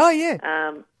Garrity. Oh, yeah.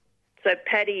 So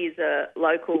Paddy is a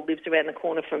local, lives around the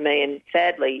corner from me, and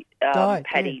sadly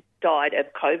Paddy died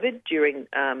of COVID during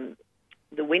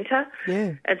the winter.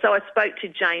 Yeah. And so I spoke to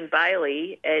Jane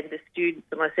Bailey and the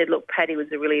students, and I said, look, Paddy was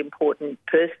a really important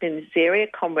person in this area,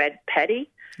 Comrade Paddy.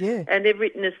 Yeah. And they've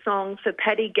written a song for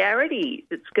Paddy Garrity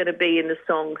that's going to be in the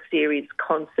Song Series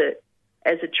concert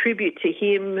as a tribute to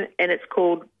him, and it's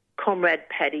called Comrade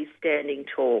Paddy Standing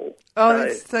Tall. Oh,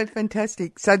 that's so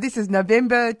fantastic. So this is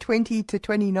November 20 to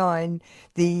 29,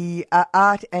 the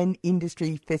Art and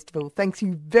Industry Festival. Thanks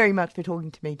you very much for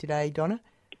talking to me today, Donna.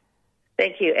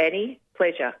 Thank you, Annie.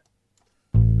 Pleasure.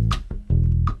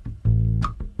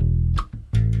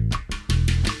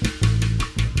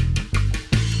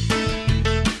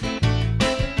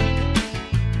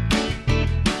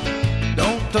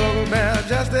 Don't talk about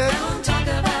justice. Don't talk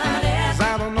about it. 'Cause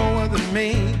I don't know what it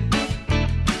means.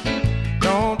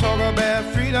 Don't talk about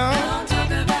freedom. Don't talk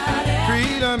about it.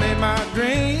 Freedom in my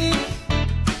dream.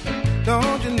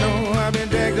 Don't you know I've been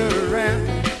dragged around,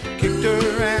 kicked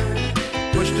around,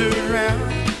 pushed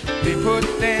around, been put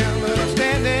down, but I'm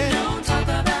standing. Don't talk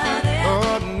about it.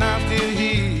 Oh, and I'm still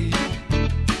here.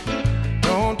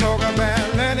 Don't talk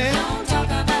about learning. Don't talk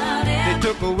about it. They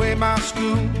took away my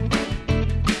school.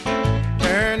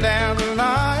 Turn down the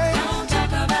light. Don't talk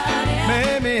about it.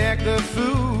 Made me act a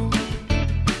fool.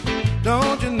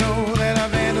 Don't you know that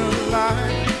I've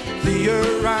analyzed,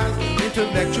 theorized,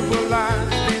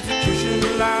 intellectualized,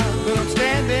 institutionalized, but I'm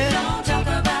standing. Don't talk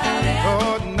about it.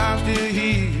 Oh, and I'm still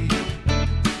here.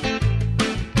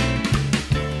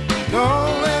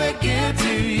 Don't let it get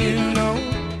to you, no.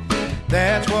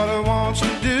 That's what I want you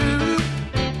to do.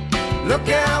 Look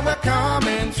how we're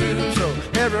coming through. So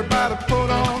everybody put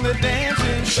on the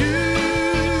dancing shoes.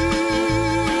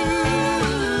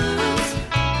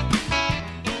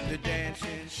 The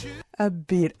dancing shoes. A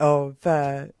bit of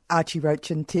Archie Roach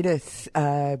and Titus.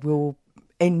 We'll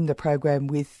end the program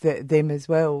with them as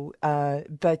well.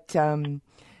 But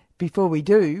before we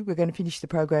do, we're going to finish the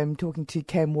program talking to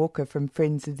Cam Walker from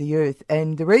Friends of the Earth.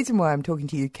 And the reason why I'm talking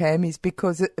to you, Cam, is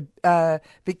because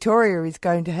Victoria is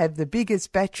going to have the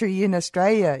biggest battery in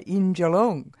Australia in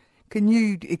Geelong. Can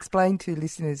you explain to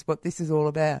listeners what this is all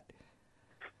about?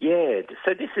 Yeah,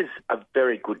 so this is a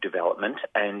very good development,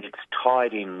 and it's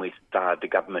tied in with the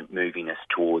government moving us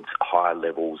towards higher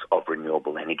levels of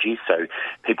renewable energy. So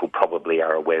people probably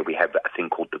are aware we have a thing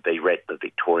called the VRET, the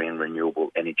Victorian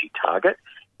Renewable Energy Target,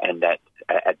 and that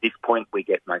at this point we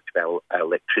get most of our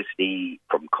electricity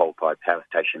from coal-fired power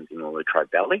stations in the Latrobe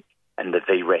Valley, and the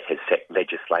VRET has set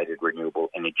legislated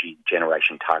renewable energy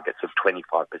generation targets of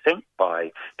 25%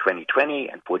 by 2020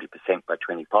 and 40% by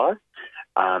 2025.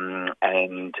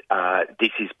 And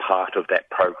this is part of that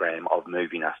program of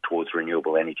moving us towards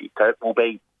renewable energy. So it will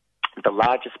be the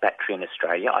largest battery in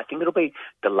Australia. I think it'll be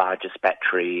the largest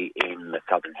battery in the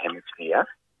Southern Hemisphere.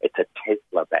 It's a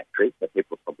Tesla battery, so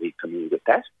people are probably familiar with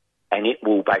that. And it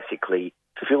will basically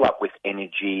fill up with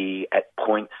energy at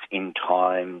points in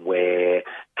time where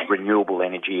renewable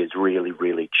energy is really,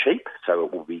 really cheap. So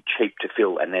it will be cheap to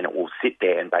fill, and then it will sit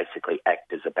there and basically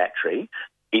act as a battery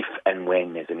if and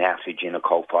when there's an outage in a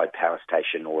coal-fired power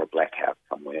station or a blackout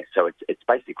somewhere. So it's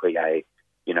basically a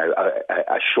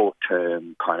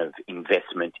short-term kind of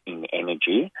investment in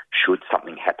energy should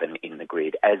something happen in the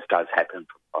grid, as does happen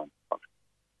from time to time.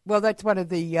 Well, that's one of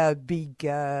the big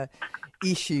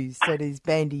issues that is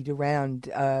bandied around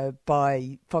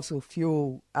by fossil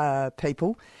fuel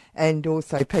people, and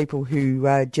also people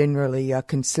who generally are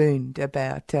concerned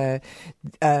about the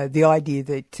idea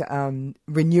that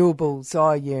renewables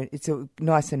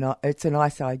it's a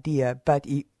nice idea, but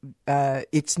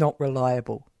it's not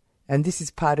reliable. And this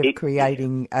is part of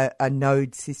creating a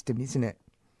node system, isn't it?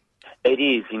 It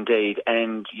is indeed,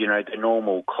 and the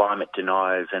normal climate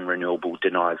deniers and renewable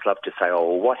deniers love to say, "Oh,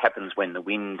 well, what happens when the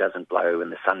wind doesn't blow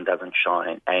and the sun doesn't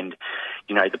shine?" And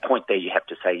the point there you have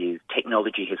to say is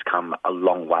technology has come a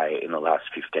long way in the last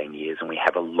 15 years, and we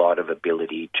have a lot of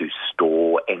ability to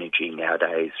store energy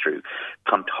nowadays through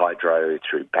pumped hydro,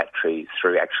 through batteries,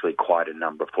 through actually quite a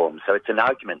number of forms. So it's an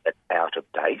argument that's out of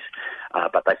date,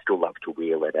 but they still love to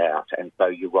wheel it out. And so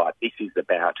you're right, this is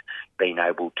about being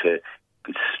able to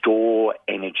store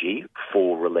energy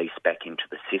for release back into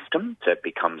the system, so it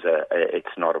becomes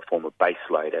it's not a form of base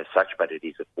load as such, but it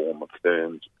is a form of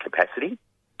firmed capacity.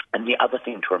 And the other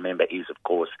thing to remember is, of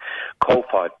course,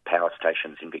 coal-fired power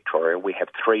stations in Victoria. We have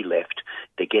 3 left.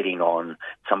 They're getting on.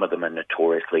 Some of them are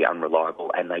notoriously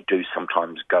unreliable, and they do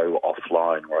sometimes go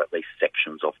offline, or at least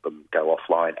sections of them go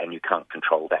offline, and you can't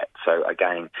control that. So,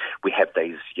 again, we have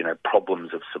these,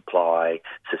 problems of supply,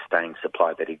 sustained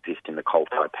supply that exist in the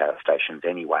coal-fired power stations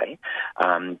anyway.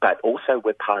 But also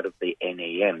we're part of the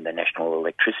NEM, the National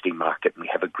Electricity Market, and we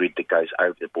have a grid that goes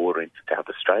over the border into South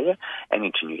Australia and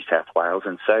into New South Wales.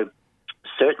 And so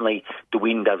certainly the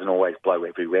wind doesn't always blow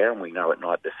everywhere, and we know at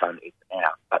night the sun is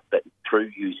out, but that through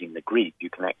using the grid you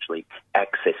can actually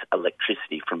access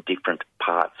electricity from different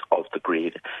parts of the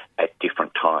grid at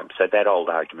different times. So that old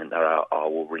argument that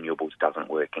renewables doesn't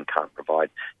work and can't provide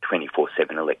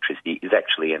 24/7 electricity is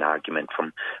actually an argument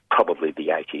from probably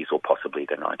the 80s or possibly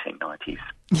the 1990s.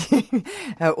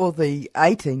 Or the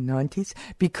 1890s,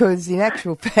 because in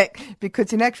actual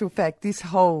fact, this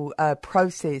whole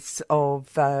process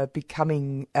of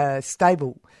becoming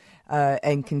stable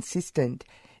and consistent,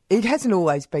 it hasn't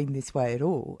always been this way at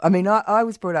all. I mean, I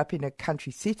was brought up in a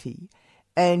country city,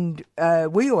 and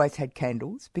we always had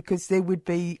candles because there would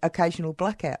be occasional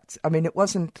blackouts. I mean, it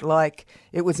wasn't like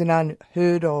it was an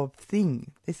unheard of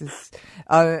thing. This is,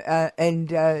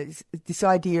 this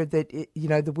idea that,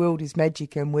 the world is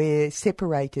magic and we're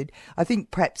separated. I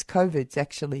think perhaps COVID's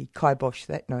actually kiboshed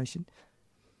that notion.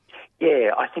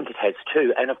 Yeah, I think it has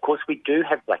too. And of course, we do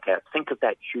have blackouts. Think of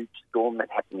that huge storm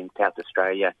that happened in South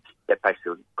Australia that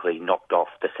basically knocked off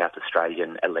the South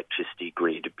Australian electricity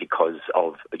grid because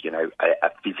of, a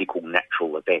physical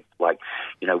natural event. Like,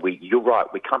 you're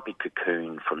right, we can't be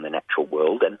cocooned from the natural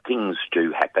world, and things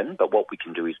do happen, but what we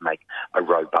can do is make a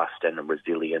robust and a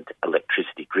resilient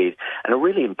electricity grid. And a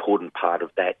really important part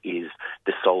of that is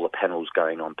the solar panels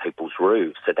going on people's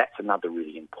roofs. So that's another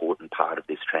really important part of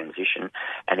this transition.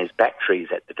 And as batteries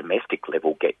at the domestic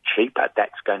level get cheaper,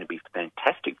 that's going to be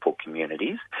fantastic for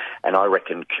communities. And I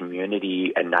reckon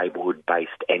community and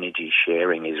neighbourhood-based energy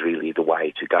sharing is really the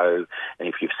way to go. And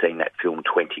if you've seen that film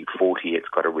 2040, it's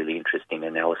got a really interesting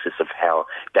analysis of how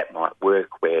that might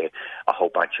work, where a whole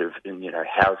bunch of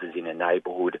houses in a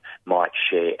neighbourhood might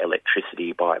share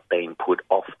electricity by being put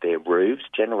off their roofs,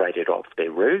 generated off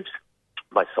their roofs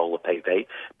by solar PV,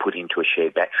 put into a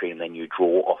shared battery, and then you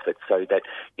draw off it so that,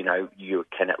 you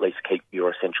can at least keep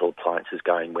your essential appliances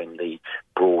going when the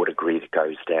broader grid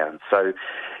goes down. So,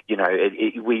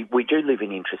 we do live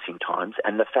in interesting times,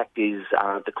 and the fact is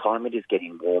the climate is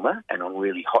getting warmer, and on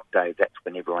really hot days, that's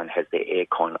when everyone has their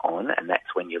aircon on, and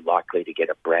that's when you're likely to get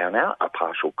a brownout, a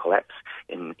partial collapse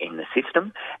in the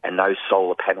system, and those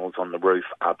solar panels on the roof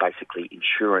are basically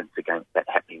insurance against that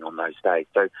happening on those days.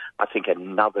 So I think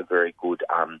another very good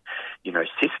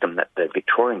system that the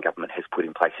Victorian government has put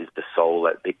in place is the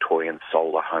Victorian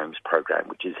Solar Homes program,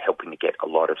 which is helping to get a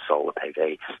lot of solar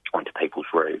PV onto people's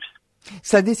roofs.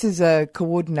 So this is a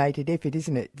coordinated effort,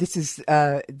 isn't it? This is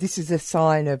a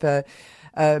sign of a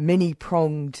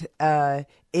many-pronged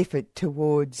effort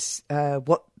towards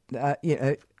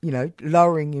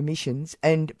lowering emissions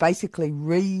and basically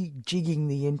rejigging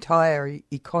the entire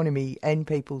economy and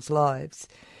people's lives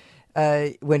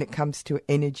when it comes to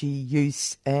energy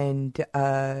use and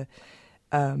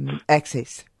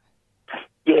access.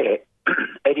 Yeah,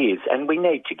 it is. And we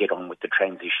need to get on with the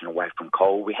transition away from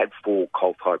coal. We had 4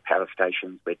 coal-fired power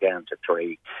stations. We're down to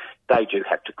 3. They do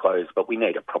have to close, but we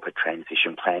need a proper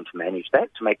transition plan to manage that,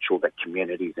 to make sure that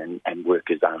communities and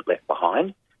workers aren't left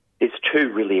behind.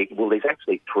 There's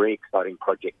actually 3 exciting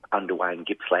projects underway in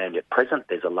Gippsland at present.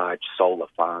 There's a large solar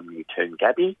farm near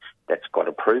Toongabbie that's got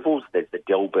approvals. There's the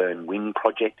Delburn Wind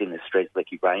Project in the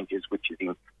Strzelecki Ranges, which is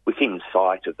within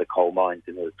sight of the coal mines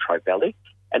in the Latrobe Valley.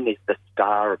 And there's the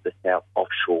Star of the South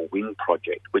Offshore Wind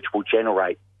Project, which will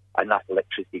generate enough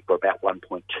electricity for about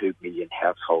 1.2 million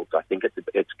households. I think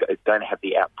it's going to have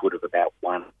the output of about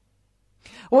one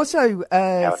also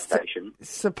power station.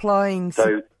 Supplying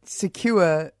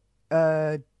secure,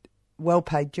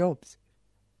 well-paid jobs.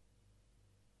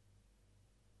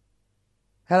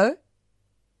 Hello?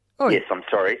 Oh, yes, I'm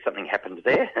sorry, something happened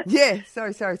there. Yeah,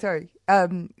 sorry.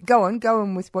 Go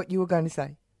on with what you were going to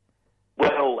say.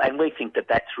 Well, and we think that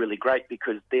that's really great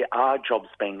because there are jobs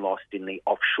being lost in the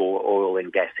offshore oil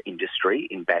and gas industry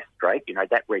in Bass Strait. You know,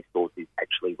 that resource is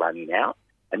actually running out,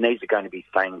 and these are going to be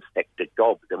same sector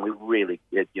jobs. And we really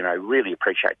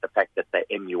appreciate the fact that the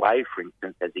MUA, for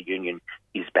instance, as a union,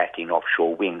 is backing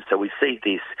offshore wind. So we see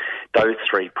those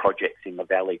 3 projects in the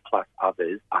valley plus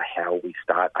others are how we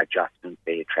start a just and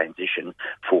fair transition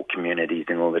for communities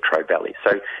in the Latrobe Valley.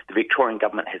 So the Victorian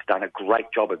government has done a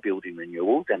great job of building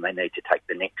renewables, and they need to take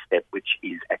the next step, which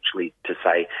is actually to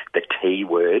say the T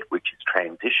word, which is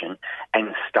transition,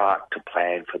 and start to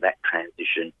plan for that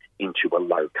transition into a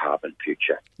low-carbon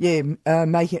future. Yeah,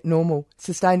 make it normal,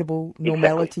 sustainable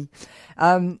normality.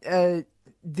 Exactly.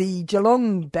 The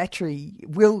Geelong battery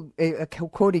will,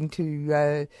 according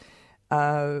to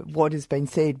what has been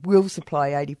said, will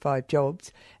supply 85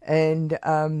 jobs. And,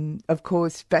 of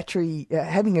course,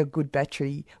 having a good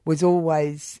battery was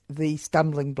always the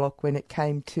stumbling block when it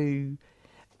came to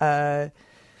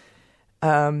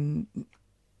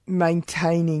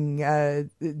maintaining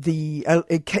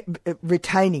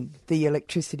retaining the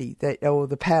electricity or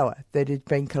the power that had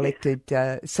been collected.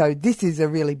 So this is a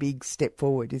really big step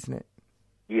forward, isn't it?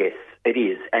 Yes, it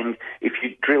is. And if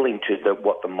you drill into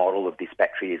what the model of this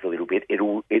battery is a little bit, it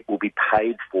will be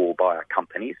paid for by a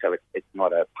company, so it's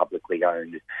not a publicly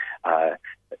owned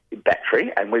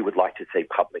battery. And we would like to see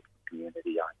public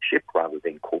community ownership rather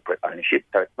than corporate ownership.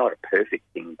 So it's not a perfect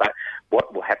thing, but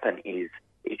what will happen is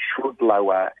it should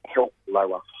help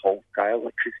lower wholesale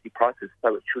electricity prices,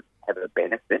 so it should have a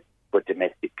benefit for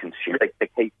domestic consumers. The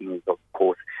key thing is, of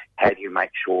course, how do you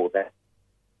make sure that...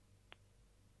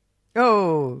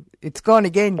 Oh, it's gone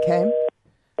again, Cam.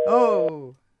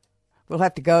 Oh, we'll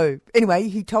have to go. Anyway,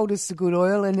 he told us the good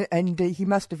oil, and he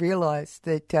must have realised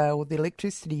that, or the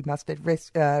electricity must have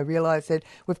realised that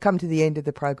we've come to the end of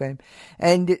the program.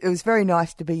 And it was very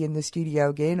nice to be in the studio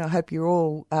again. I hope you're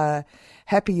all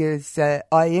happy as I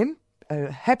am.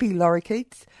 Happy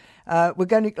lorikeets. We're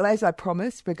going to, as I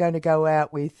promised, we're going to go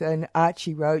out with an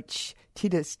Archie Roach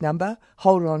Titus number.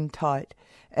 Hold on tight.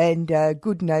 And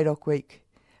good NAIDOC week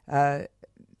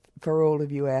for all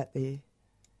of you out there.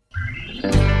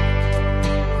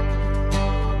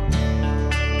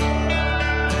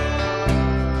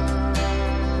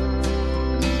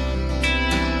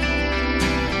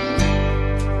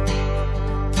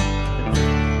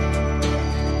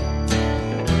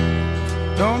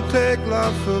 Don't take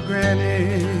love for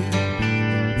granted.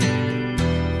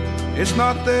 It's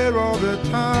not there all the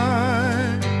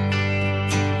time.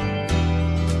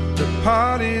 The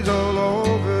party's all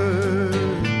over,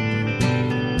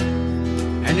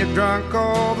 and you've drunk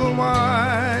all the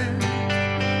wine.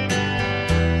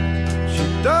 She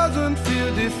doesn't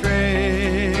feel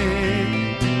different.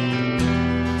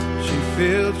 She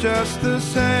feels just the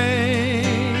same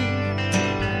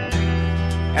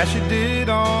as she did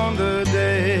on the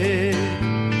day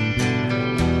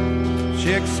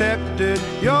she accepted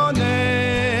your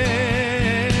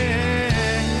name.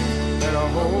 Better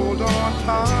hold on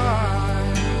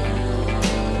tight.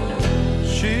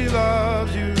 She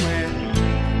loves you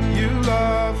and you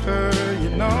love her, you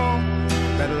know.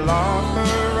 Better love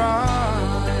her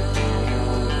right.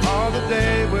 All the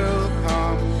day will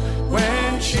come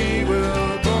when she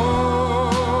will go.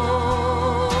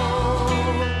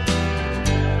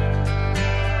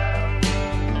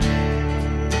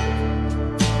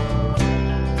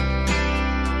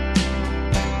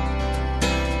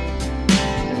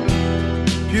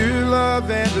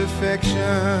 Love and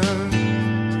affection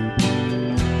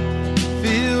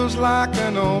feels like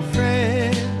an old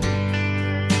friend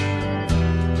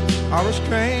or a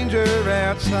stranger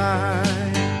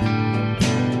outside.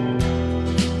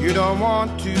 You don't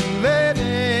want to let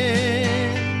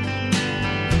in,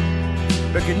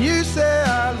 but can you say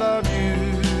I love you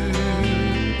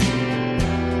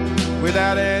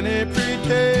without any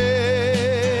pretense?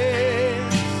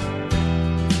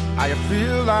 I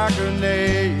feel like a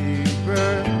neighbor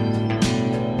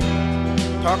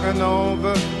talking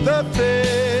over the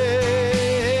fence.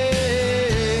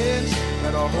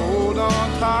 hold on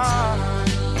tight.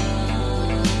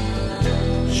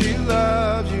 She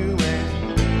loves you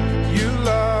and you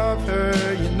love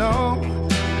her, you know.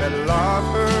 Better love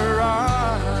her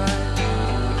right.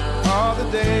 All the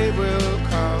day will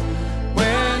come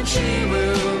when she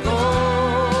will go.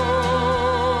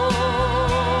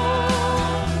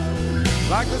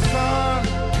 Like the sun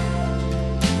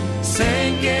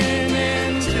sinking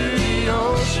into the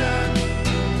ocean,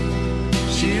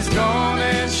 she's gone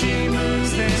and she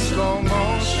moves in slow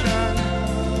motion,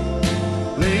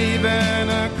 leaving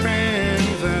a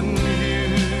crimson hue.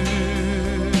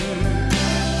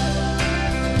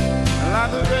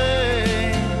 Like the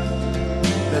rain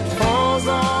that falls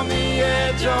on the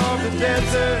edge of the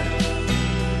desert,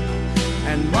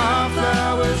 and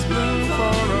wildflowers bloom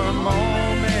for a moment.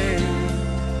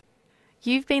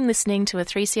 You've been listening to a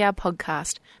 3CR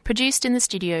podcast produced in the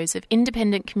studios of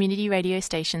independent community radio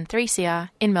station 3CR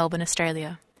in Melbourne,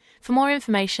 Australia. For more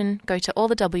information, go to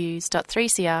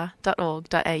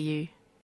allthews.3cr.org.au.